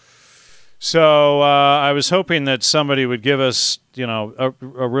 So I was hoping that somebody would give us, a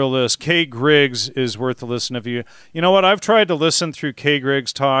real list. Kay Griggs is worth a listen. If you know what, I've tried to listen through Kay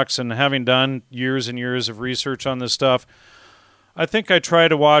Griggs' talks, and having done years and years of research on this stuff, I think I tried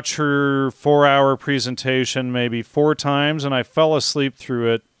to watch her 4-hour presentation maybe 4 times, and I fell asleep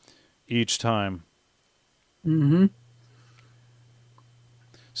through it each time. Mm-hmm.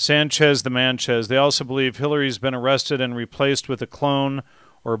 Sanchez the Manchez. They also believe Hillary's been arrested and replaced with a clone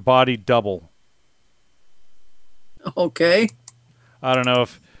or body double. Okay. I don't know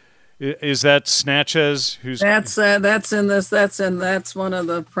Is that Snatches? That's in this. That's one of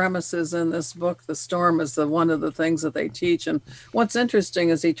the premises in this book. The storm is one of the things that they teach. And what's interesting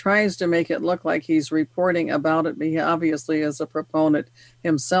is he tries to make it look like he's reporting about it. He obviously is a proponent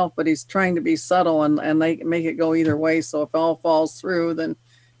himself, but he's trying to be subtle and they make it go either way. So if it all falls through, then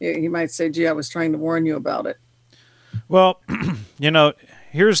he might say, "Gee, I was trying to warn you about it." Well,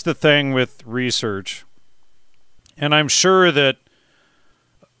 here's the thing with research, and I'm sure that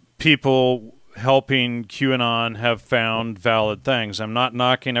people helping QAnon have found valid things. I'm not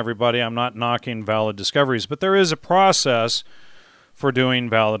knocking everybody. I'm not knocking valid discoveries, but there is a process for doing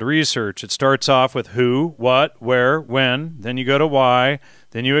valid research. It starts off with who, what, where, when, then you go to why,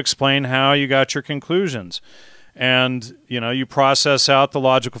 then you explain how you got your conclusions. And, you process out the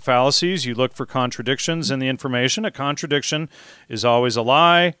logical fallacies, you look for contradictions in the information. A contradiction is always a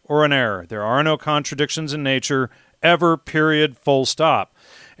lie or an error. There are no contradictions in nature, ever, period, full stop.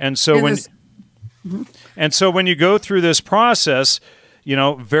 And so when you go through this process,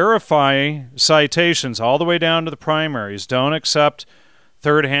 verify citations all the way down to the primaries. Don't accept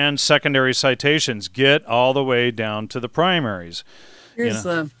third-hand, secondary citations. Get all the way down to the primaries.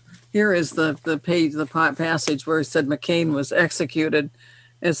 Here is the page, the passage where it said McCain was executed.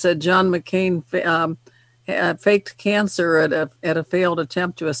 It said John McCain faked cancer at a failed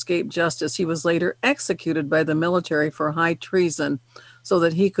attempt to escape justice. He was later executed by the military for high treason, so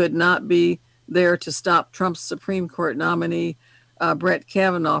that he could not be there to stop Trump's Supreme Court nominee, Brett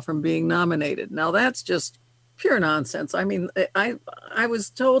Kavanaugh, from being nominated. Now, that's just pure nonsense. I mean, I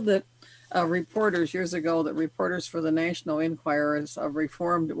was told that reporters years ago, that reporters for the National Enquirer, a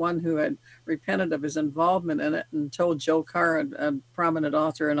reformed one who had repented of his involvement in it and told Joe Carr, a prominent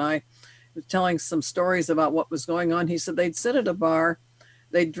author, and I was telling some stories about what was going on. He said they'd sit at a bar,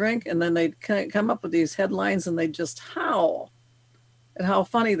 they'd drink, and then they'd come up with these headlines and they'd just howl at how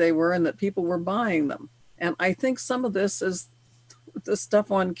funny they were and that people were buying them. And I think some of this stuff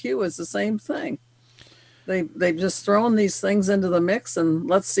on Q is the same thing. They've just thrown these things into the mix and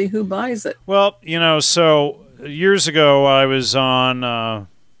let's see who buys it. Well, so years ago I was on a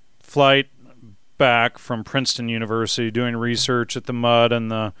flight back from Princeton University doing research at the Mudd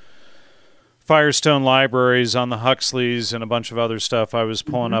and the Firestone libraries on the Huxleys and a bunch of other stuff I was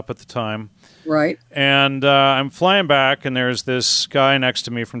pulling up at the time. Right. And I'm flying back, and there's this guy next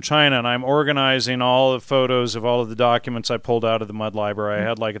to me from China, and I'm organizing all the photos of all of the documents I pulled out of the Mudd Library. I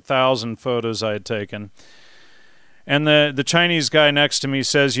had like 1,000 photos I had taken. And the Chinese guy next to me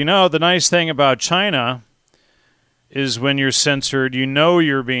says, the nice thing about China is when you're censored,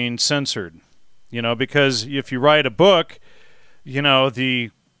 you're being censored. Because if you write a book,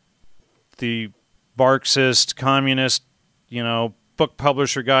 the Marxist, communist, book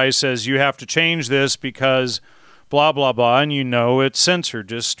publisher guy says you have to change this because blah, blah, blah, and it's censored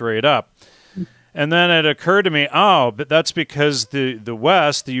just straight up. And then it occurred to me, but that's because the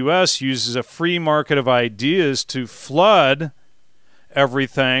West, the U.S., uses a free market of ideas to flood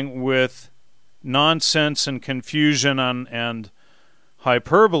everything with nonsense and confusion and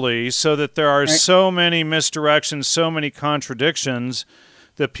hyperbole, so that there are so many misdirections, so many contradictions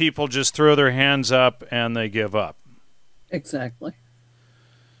that people just throw their hands up and they give up. Exactly.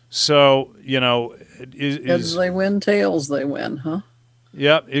 So, Heads they win, tails they win, huh?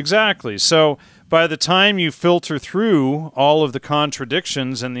 Yep, exactly. So by the time you filter through all of the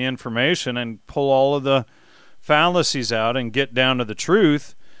contradictions in the information and pull all of the fallacies out and get down to the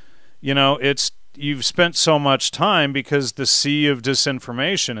truth, you've spent so much time because the sea of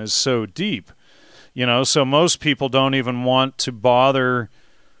disinformation is so deep. So most people don't even want to bother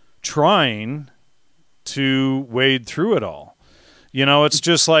trying to wade through it all. It's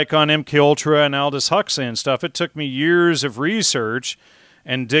just like on MKUltra and Aldous Huxley and stuff. It took me years of research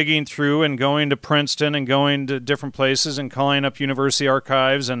and digging through and going to Princeton and going to different places and calling up university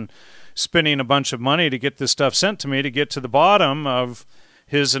archives and spending a bunch of money to get this stuff sent to me to get to the bottom of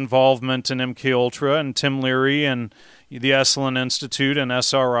his involvement in MKUltra and Tim Leary and the Esalen Institute and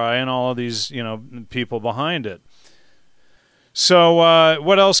SRI and all of these, people behind it. So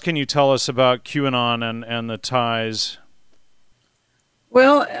what else can you tell us about QAnon and the ties?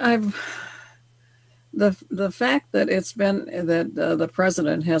 Well, the fact that it's been that the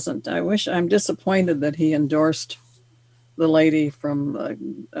president hasn't. I'm disappointed that he endorsed the lady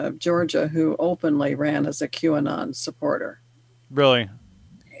from Georgia who openly ran as a QAnon supporter. Really?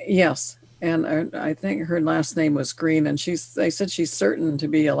 Yes, and I think her last name was Green, and they said she's certain to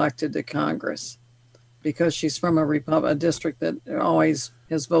be elected to Congress because she's from a district that always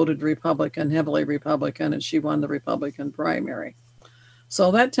has voted Republican, heavily Republican, and she won the Republican primary.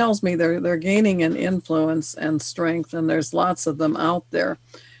 So that tells me they're gaining an influence and strength, and there's lots of them out there.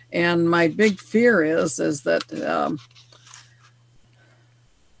 And my big fear is that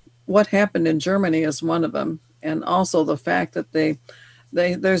what happened in Germany is one of them, and also the fact that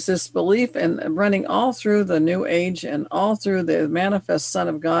there's this belief in running all through the New Age and all through the Manifest Son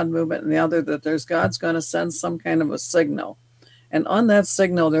of God movement and the other, that there's God's going to send some kind of a signal, and on that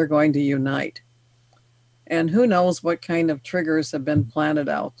signal they're going to unite. And who knows what kind of triggers have been planted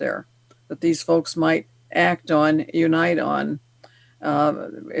out there that these folks might act on, unite on.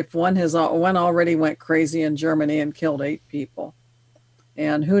 If one already went crazy in Germany and killed 8 people,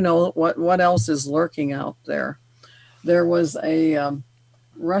 and who knows what else is lurking out there. There was a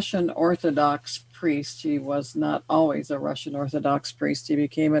Russian Orthodox priest. He was not always a Russian Orthodox priest. He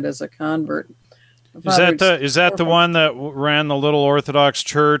became it as a convert. Is that the one that ran the little Orthodox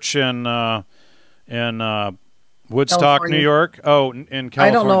church in Woodstock, California. New York? Oh, in California.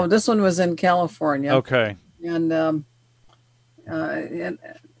 I don't know. This one was in California. Okay. And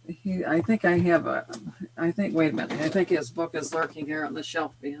I think I have wait a minute. I think his book is lurking here on the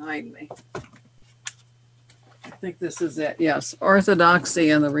shelf behind me. I think this is it. Yes. Orthodoxy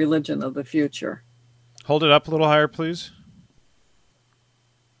and the Religion of the Future. Hold it up a little higher, please.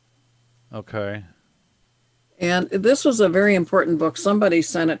 Okay. And this was a very important book. Somebody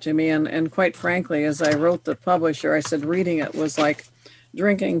sent it to me, and quite frankly, as I wrote the publisher, I said reading it was like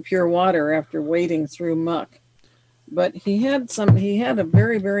drinking pure water after wading through muck. But he had a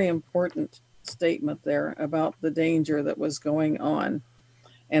very, very important statement there about the danger that was going on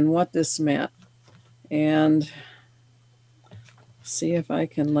and what this meant. And see if I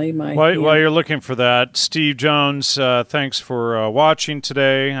can lay my while you're looking for that, Steve Jones, thanks for watching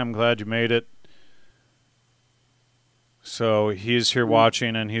today. I'm glad you made it. So he's here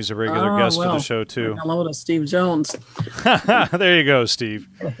watching, and he's a regular guest of the show too. Hello to Steve Jones. There you go, Steve.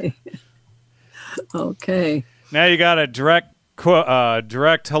 Okay. Now you got a direct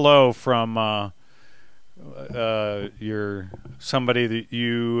hello from your somebody that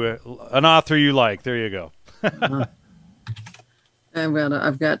an author you like. There you go.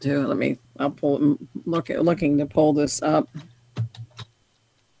 I've got to looking to pull this up.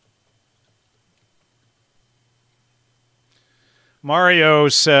 Mario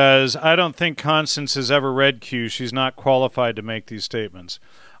says, I don't think Constance has ever read Q. She's not qualified to make these statements.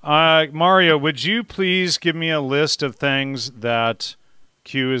 Mario, would you please give me a list of things that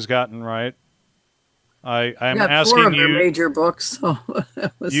Q has gotten right? I'm asking 4 of their major books. So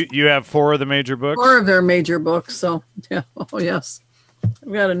you have 4 of the major books? 4 of their major books. So yeah, yes,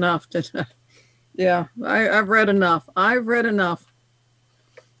 I've got enough to. Yeah, I've read enough.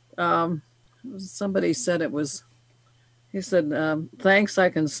 Somebody said it was. He said, "Thanks, I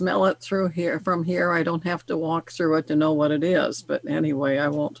can smell it through here. From here, I don't have to walk through it to know what it is." But anyway, I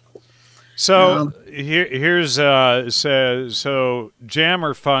won't. So here's so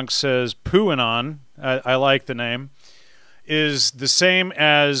Jammer Funk says Pooanon. I like the name. Is the same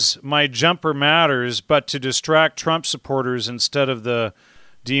as My Jumper Matters, but to distract Trump supporters instead of the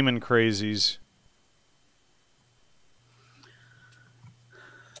demon crazies.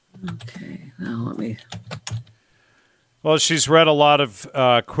 Okay, now let me. Well, she's read a lot of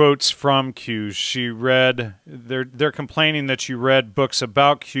quotes from Q. She read. They're complaining that you read books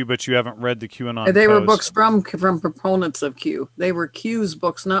about Q, but you haven't read the QAnon. They were books from proponents of Q. They were Q's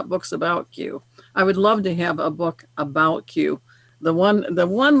books, not books about Q. I would love to have a book about Q. The one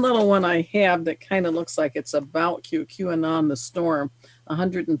little one I have that kind of looks like it's about Q, QAnon, the Storm,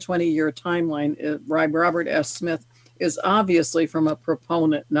 120-year timeline by Robert S. Smith, is obviously from a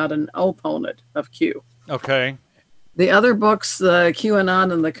proponent, not an opponent of Q. Okay. The other books, the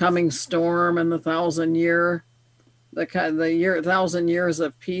QAnon and the Coming Storm and the 1,000 Years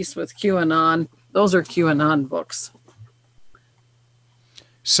of Peace with QAnon, those are QAnon books.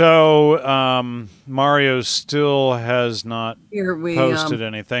 So Mario still has not posted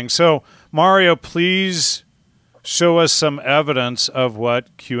anything. So Mario, please show us some evidence of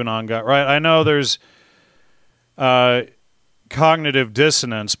what QAnon got right. I know there's cognitive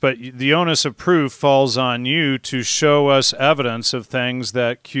dissonance, but the onus of proof falls on you to show us evidence of things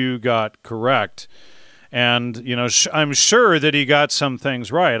that Q got correct. And, you know, I'm sure that he got some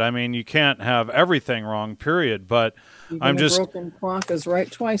things right. I mean, you can't have everything wrong, period. But a broken clock is right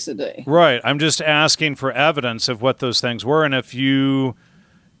twice a day. Right. I'm just asking for evidence of what those things were. And if you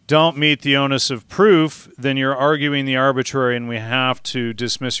don't meet the onus of proof, then you're arguing the arbitrary, and we have to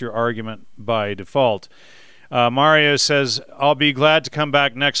dismiss your argument by default. Mario says, I'll be glad to come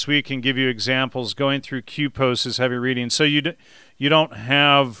back next week and give you examples. Going through Q posts is heavy reading. So you don't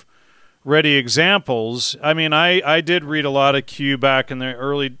have ready examples. I mean, I did read a lot of Q back in the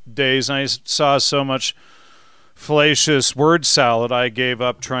early days, and I saw so much fallacious word salad, I gave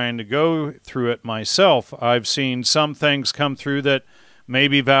up trying to go through it myself. I've seen some things come through that may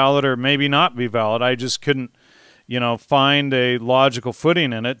be valid or maybe not be valid. I just couldn't, find a logical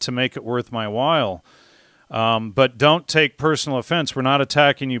footing in it to make it worth my while. But don't take personal offense. We're not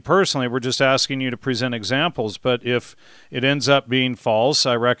attacking you personally. We're just asking you to present examples. But if it ends up being false,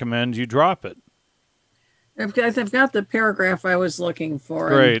 I recommend you drop it. I've got the paragraph I was looking for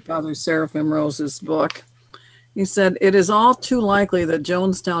Great. in Father Seraphim Rose's book. He said, "It is all too likely that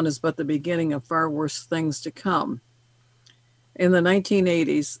Jonestown is but the beginning of far worse things to come. In the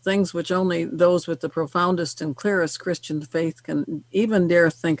 1980s, things which only those with the profoundest and clearest Christian faith can even dare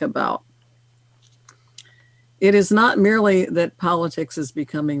think about. It is not merely that politics is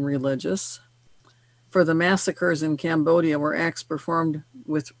becoming religious, for the massacres in Cambodia were acts performed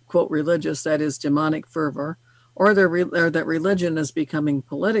with, quote, religious, that is, demonic fervor, or that religion is becoming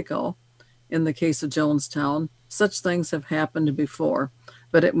political. In the case of Jonestown, such things have happened before,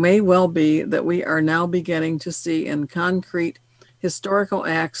 but it may well be that we are now beginning to see in concrete historical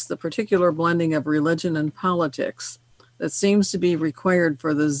acts the particular blending of religion and politics that seems to be required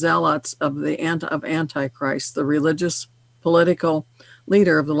for the zealots of Antichrist, the religious political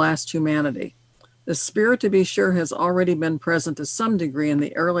leader of the last humanity. The spirit, to be sure, has already been present to some degree in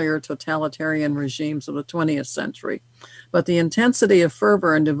the earlier totalitarian regimes of the 20th century, but the intensity of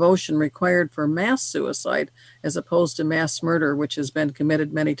fervor and devotion required for mass suicide, as opposed to mass murder, which has been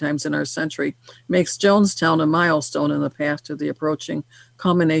committed many times in our century, makes Jonestown a milestone in the path to the approaching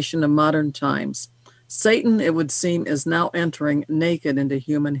culmination of modern times. Satan, it would seem, is now entering naked into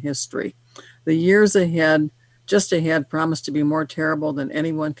human history. The years just ahead, promise to be more terrible than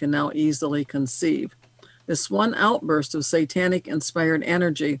anyone can now easily conceive. This one outburst of satanic-inspired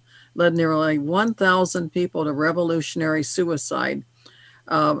energy led nearly 1,000 people to revolutionary suicide.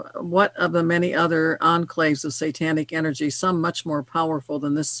 What of the many other enclaves of satanic energy, some much more powerful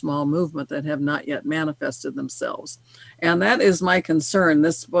than this small movement, that have not yet manifested themselves? And that is my concern.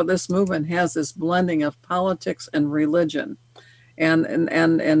 This movement has this blending of politics and religion, and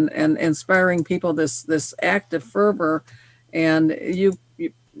inspiring people this act of fervor, and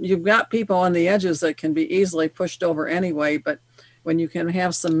you've got people on the edges that can be easily pushed over anyway. But when you can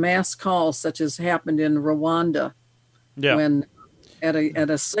have some mass calls, such as happened in Rwanda, when at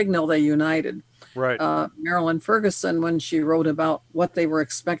a signal they united. Right. Marilyn Ferguson, when she wrote about what they were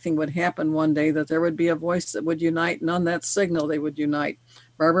expecting would happen one day, that there would be a voice that would unite, and on that signal they would unite.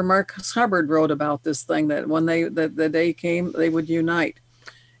 Barbara Marcus Hubbard wrote about this thing, that when the day came, they would unite.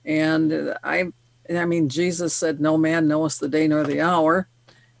 And I mean, Jesus said, "No man knoweth the day nor the hour,"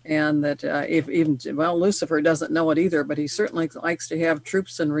 and that Lucifer doesn't know it either, but he certainly likes to have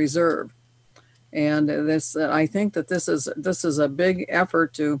troops in reserve. And this, I think that this is a big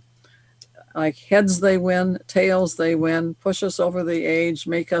effort to, like, heads they win, tails they win, push us over the edge,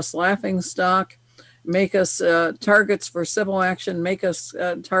 make us laughing stock, make us targets for civil action, make us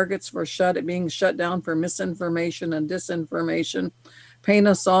targets for being shut down for misinformation and disinformation, paint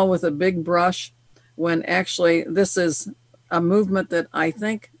us all with a big brush, when actually this is a movement that I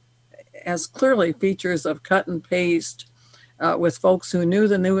think has clearly features of cut and paste with folks who knew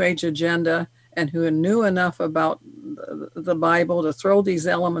the New Age agenda and who knew enough about the Bible to throw these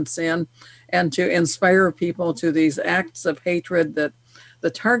elements in and to inspire people to these acts of hatred. That the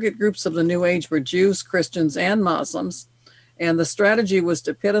target groups of the New Age were Jews, Christians, and Muslims. And the strategy was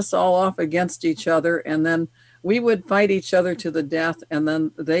to pit us all off against each other, and then we would fight each other to the death, and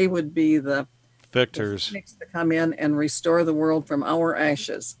then they would be the victors to come in and restore the world from our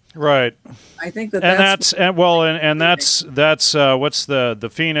ashes. Right. I think that that's what's the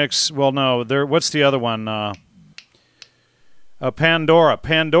Phoenix? Well, no, what's the other one? Pandora,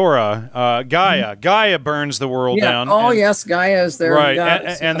 Gaia. Gaia burns the world down. Oh, yes, Gaia is there. Right,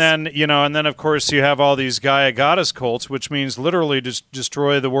 Goddess, and then of course you have all these Gaia goddess cults, which means literally just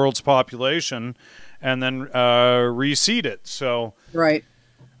destroy the world's population, and then reseed it. So right.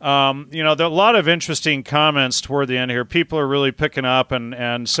 There are a lot of interesting comments toward the end here. People are really picking up,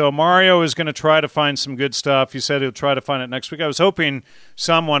 and so Mario is going to try to find some good stuff. He said he'll try to find it next week. I was hoping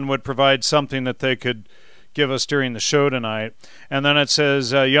someone would provide something that they could give us during the show tonight. And then it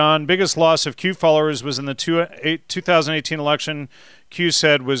says, Jan, biggest loss of Q followers was in the 2018 election. Q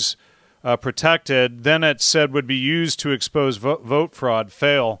said was protected. Then it said would be used to expose vote fraud.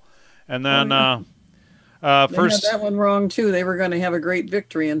 Fail. And then first, had that one wrong too. They were going to have a great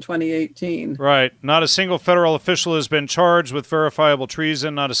victory in 2018. Right. Not a single federal official has been charged with verifiable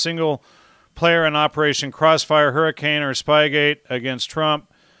treason. Not a single player in Operation Crossfire, Hurricane, or Spygate against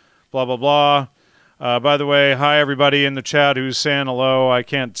Trump. Blah, blah, blah. By the way, hi everybody in the chat who's saying hello. I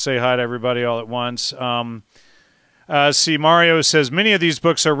can't say hi to everybody all at once. See, Mario says, many of these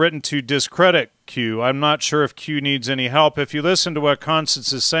books are written to discredit Q. I'm not sure if Q needs any help. If you listen to what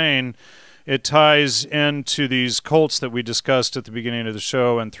Constance is saying, it ties into these cults that we discussed at the beginning of the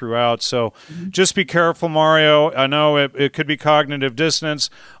show and throughout. So just be careful, Mario. I know it could be cognitive dissonance.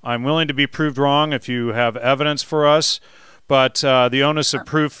 I'm willing to be proved wrong if you have evidence for us. But the onus of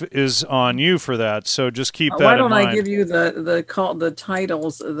proof is on you for that. So just keep that in mind. Why don't I give you the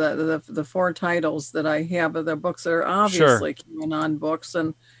titles, the 4 titles that I have of the books that are obviously QAnon books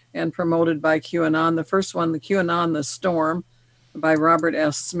and promoted by QAnon. The first one, the QAnon, The Storm by Robert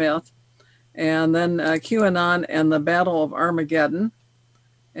S. Smith. And then QAnon and the Battle of Armageddon.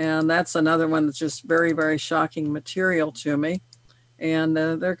 And that's another one that's just very, very shocking material to me. And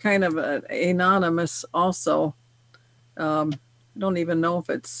they're kind of anonymous also. I don't even know if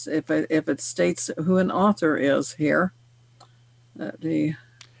it states who an author is here. And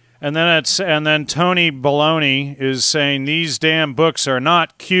then Tony Baloney is saying these damn books are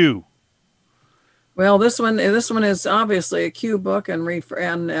not Q. Well, this one is obviously a Q book, and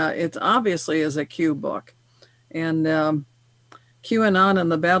it obviously is a Q book, and QAnon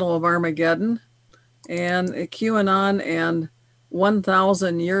and the Battle of Armageddon, and QAnon and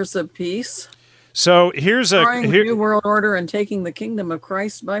 1,000 Years of Peace. So here's a New World Order and Taking the Kingdom of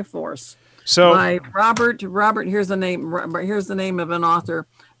Christ by Force. So by Robert. Here's the name. Here's the name of an author.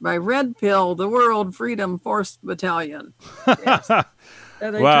 By Red Pill, the World Freedom Force Battalion. Yes.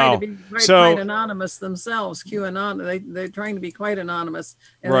 They try to be quite anonymous themselves. QAnon. They're trying to be quite anonymous.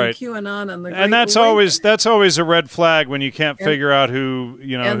 And right. QAnon and the and that's always a red flag when you can't figure out who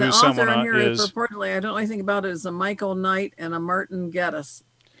who someone is. Purportedly, I don't know anything about it. Is a Michael Knight and a Martin Geddes.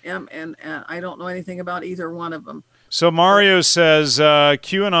 And I don't know anything about either one of them. So Mario says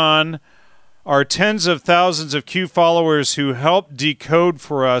QAnon are tens of thousands of Q followers who help decode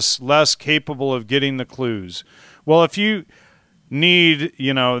for us less capable of getting the clues. Well, if you need,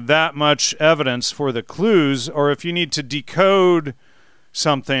 that much evidence for the clues, or if you need to decode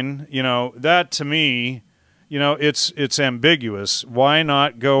something, that to me, it's ambiguous. Why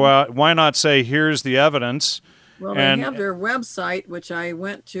not go out? Why not say, here's the evidence? Well, they have their website, which I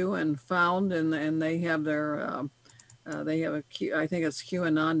went to and found, and they have their, they have I think it's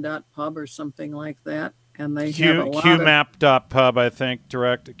QAnon.pub or something like that, and they have a lot QMap.pub, I think,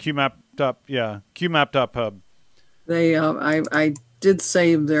 direct QMap.pub. They, I did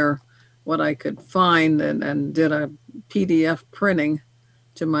save what I could find and did a PDF printing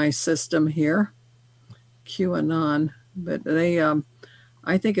to my system here, QAnon, but they,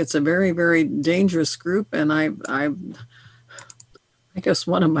 I think it's a very, very dangerous group, and I guess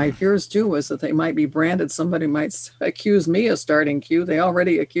one of my fears too was that they might be branded. Somebody might accuse me of starting Q. They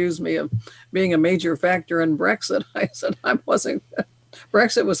already accused me of being a major factor in Brexit. I said I wasn't.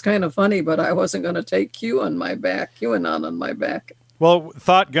 Brexit was kind of funny, but I wasn't going to take QAnon on my back. Well,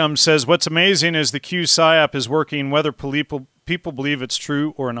 ThoughtGum says what's amazing is the Q PSYOP is working whether people believe it's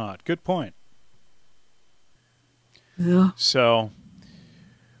true or not. Good point. Yeah. So.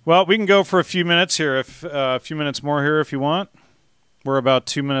 Well, we can go for a few minutes here, a few minutes more here if you want. We're about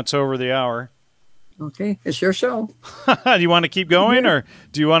 2 minutes over the hour. Okay, it's your show. Do you want to keep going, or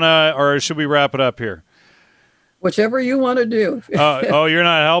or should we wrap it up here? Whichever you want to do. Oh, you're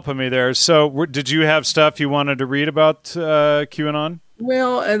not helping me there. So, did you have stuff you wanted to read about QAnon?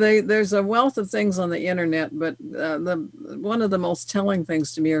 Well, there's a wealth of things on the internet, but one of the most telling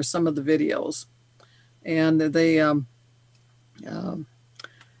things to me are some of the videos, and they.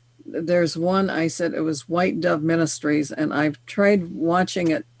 There's one, I said it was White Dove Ministries, and I've tried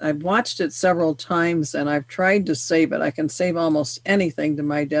watching it. I've watched it several times, and I've tried to save it. I can save almost anything to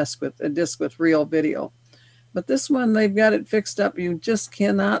my desk with a disc with real video. But this one, they've got it fixed up. You just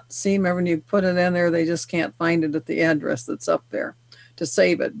cannot see them. When you put it in there, they just can't find it at the address that's up there to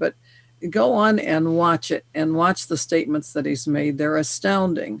save it. But go on and watch it, and watch the statements that he's made. They're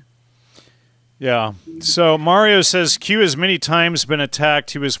astounding. Yeah. So Mario says Q has many times been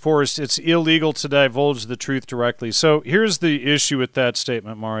attacked. He was forced. It's illegal to divulge the truth directly. So here's the issue with that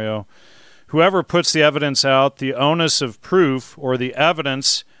statement, Mario. Whoever puts the evidence out, the onus of proof or the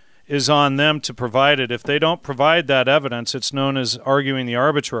evidence is on them to provide it. If they don't provide that evidence, it's known as arguing the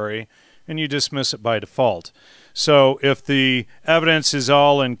arbitrary, and you dismiss it by default. So if the evidence is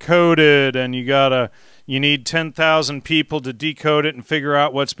all encoded and you need 10,000 people to decode it and figure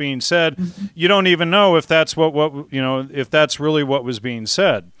out what's being said, you don't even know if that's if that's really what was being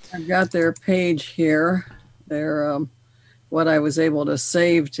said. I've got their page here. Their what I was able to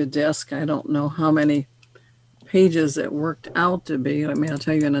save to disk. I don't know how many pages it worked out to be. I mean, I'll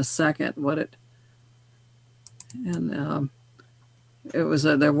tell you in a second what it. And it was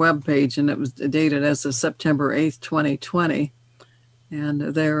their web page, and it was dated as of September 8th, 2020. And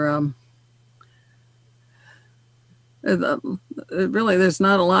really, there's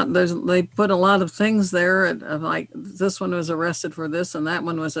not a lot. They put a lot of things there, like this one was arrested for this and that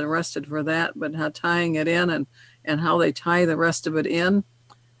one was arrested for that, but how tying it in and how they tie the rest of it in.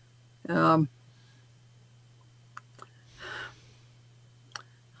 How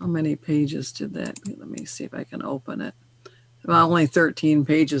many pages did that? Let me see if I can open it. Well, only 13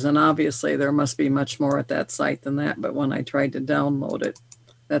 pages, and obviously there must be much more at that site than that. But when I tried to download it,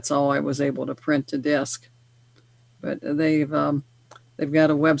 that's all I was able to print to disk. But they've got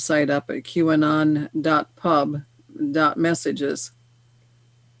a website up at qanon.pub.messages.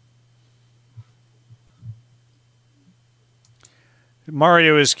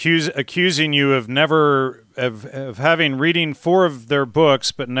 Mario is accusing you of never of having reading 4 of their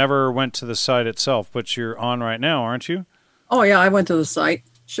books, but never went to the site itself. But you're on right now, aren't you? Oh yeah, I went to the site.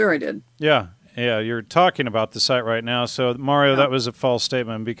 Sure, I did. Yeah, you're talking about the site right now. So Mario, that was a false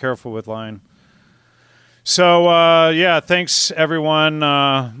statement. Be careful with lying. So, thanks, everyone.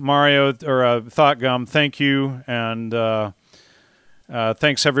 Mario, or Thought Gum, thank you. And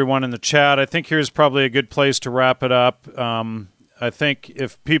thanks, everyone in the chat. I think here's probably a good place to wrap it up. I think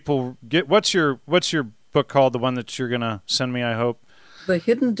if people get... What's your book called, the one that you're going to send me, I hope? The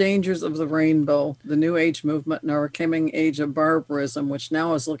Hidden Dangers of the Rainbow, the New Age Movement and Our Coming Age of Barbarism, which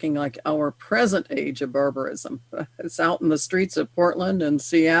now is looking like our present age of barbarism. It's out in the streets of Portland and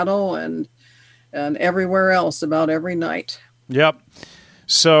Seattle and everywhere else about every night. Yep.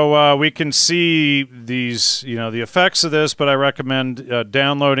 So we can see these, the effects of this, but I recommend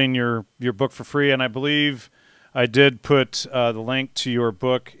downloading your book for free. And I believe I did put the link to your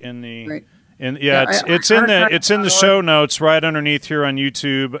book in the... Right. It's in the show notes right underneath here on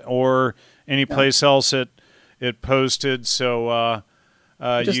YouTube or any place else it posted. So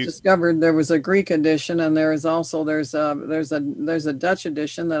I just discovered there was a Greek edition, and there's a Dutch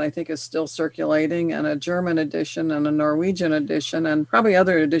edition that I think is still circulating, and a German edition, and a Norwegian edition, and probably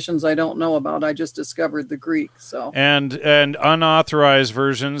other editions I don't know about. I just discovered the Greek. So and unauthorized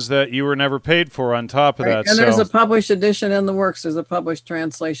versions that you were never paid for on top of that. And there's a published edition in the works. There's a published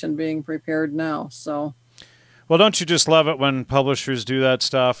translation being prepared now. So. Well, don't you just love it when publishers do that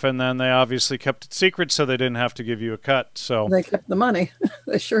stuff, and then they obviously kept it secret so they didn't have to give you a cut. So they kept the money.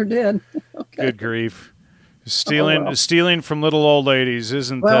 They sure did. Okay. Good grief. Stealing from little old ladies,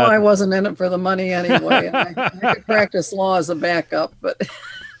 isn't that? Well, I wasn't in it for the money anyway. I could practice law as a backup, but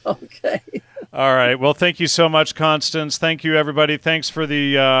okay. All right. Well, thank you so much, Constance. Thank you, everybody. Thanks for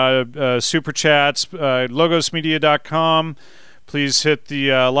the super chats. Logosmedia.com. Please hit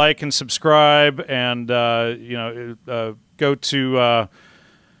the like and subscribe, and go to.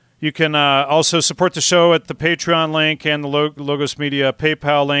 You can also support the show at the Patreon link and the Logos Media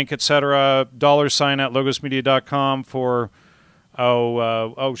PayPal link, etc. $ at logosmedia.com for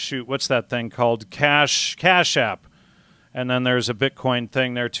what's that thing called? Cash App, and then there's a Bitcoin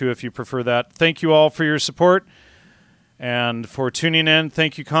thing there too if you prefer that. Thank you all for your support and for tuning in.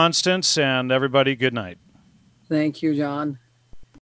 Thank you, Constance, and everybody. Good night. Thank you, John.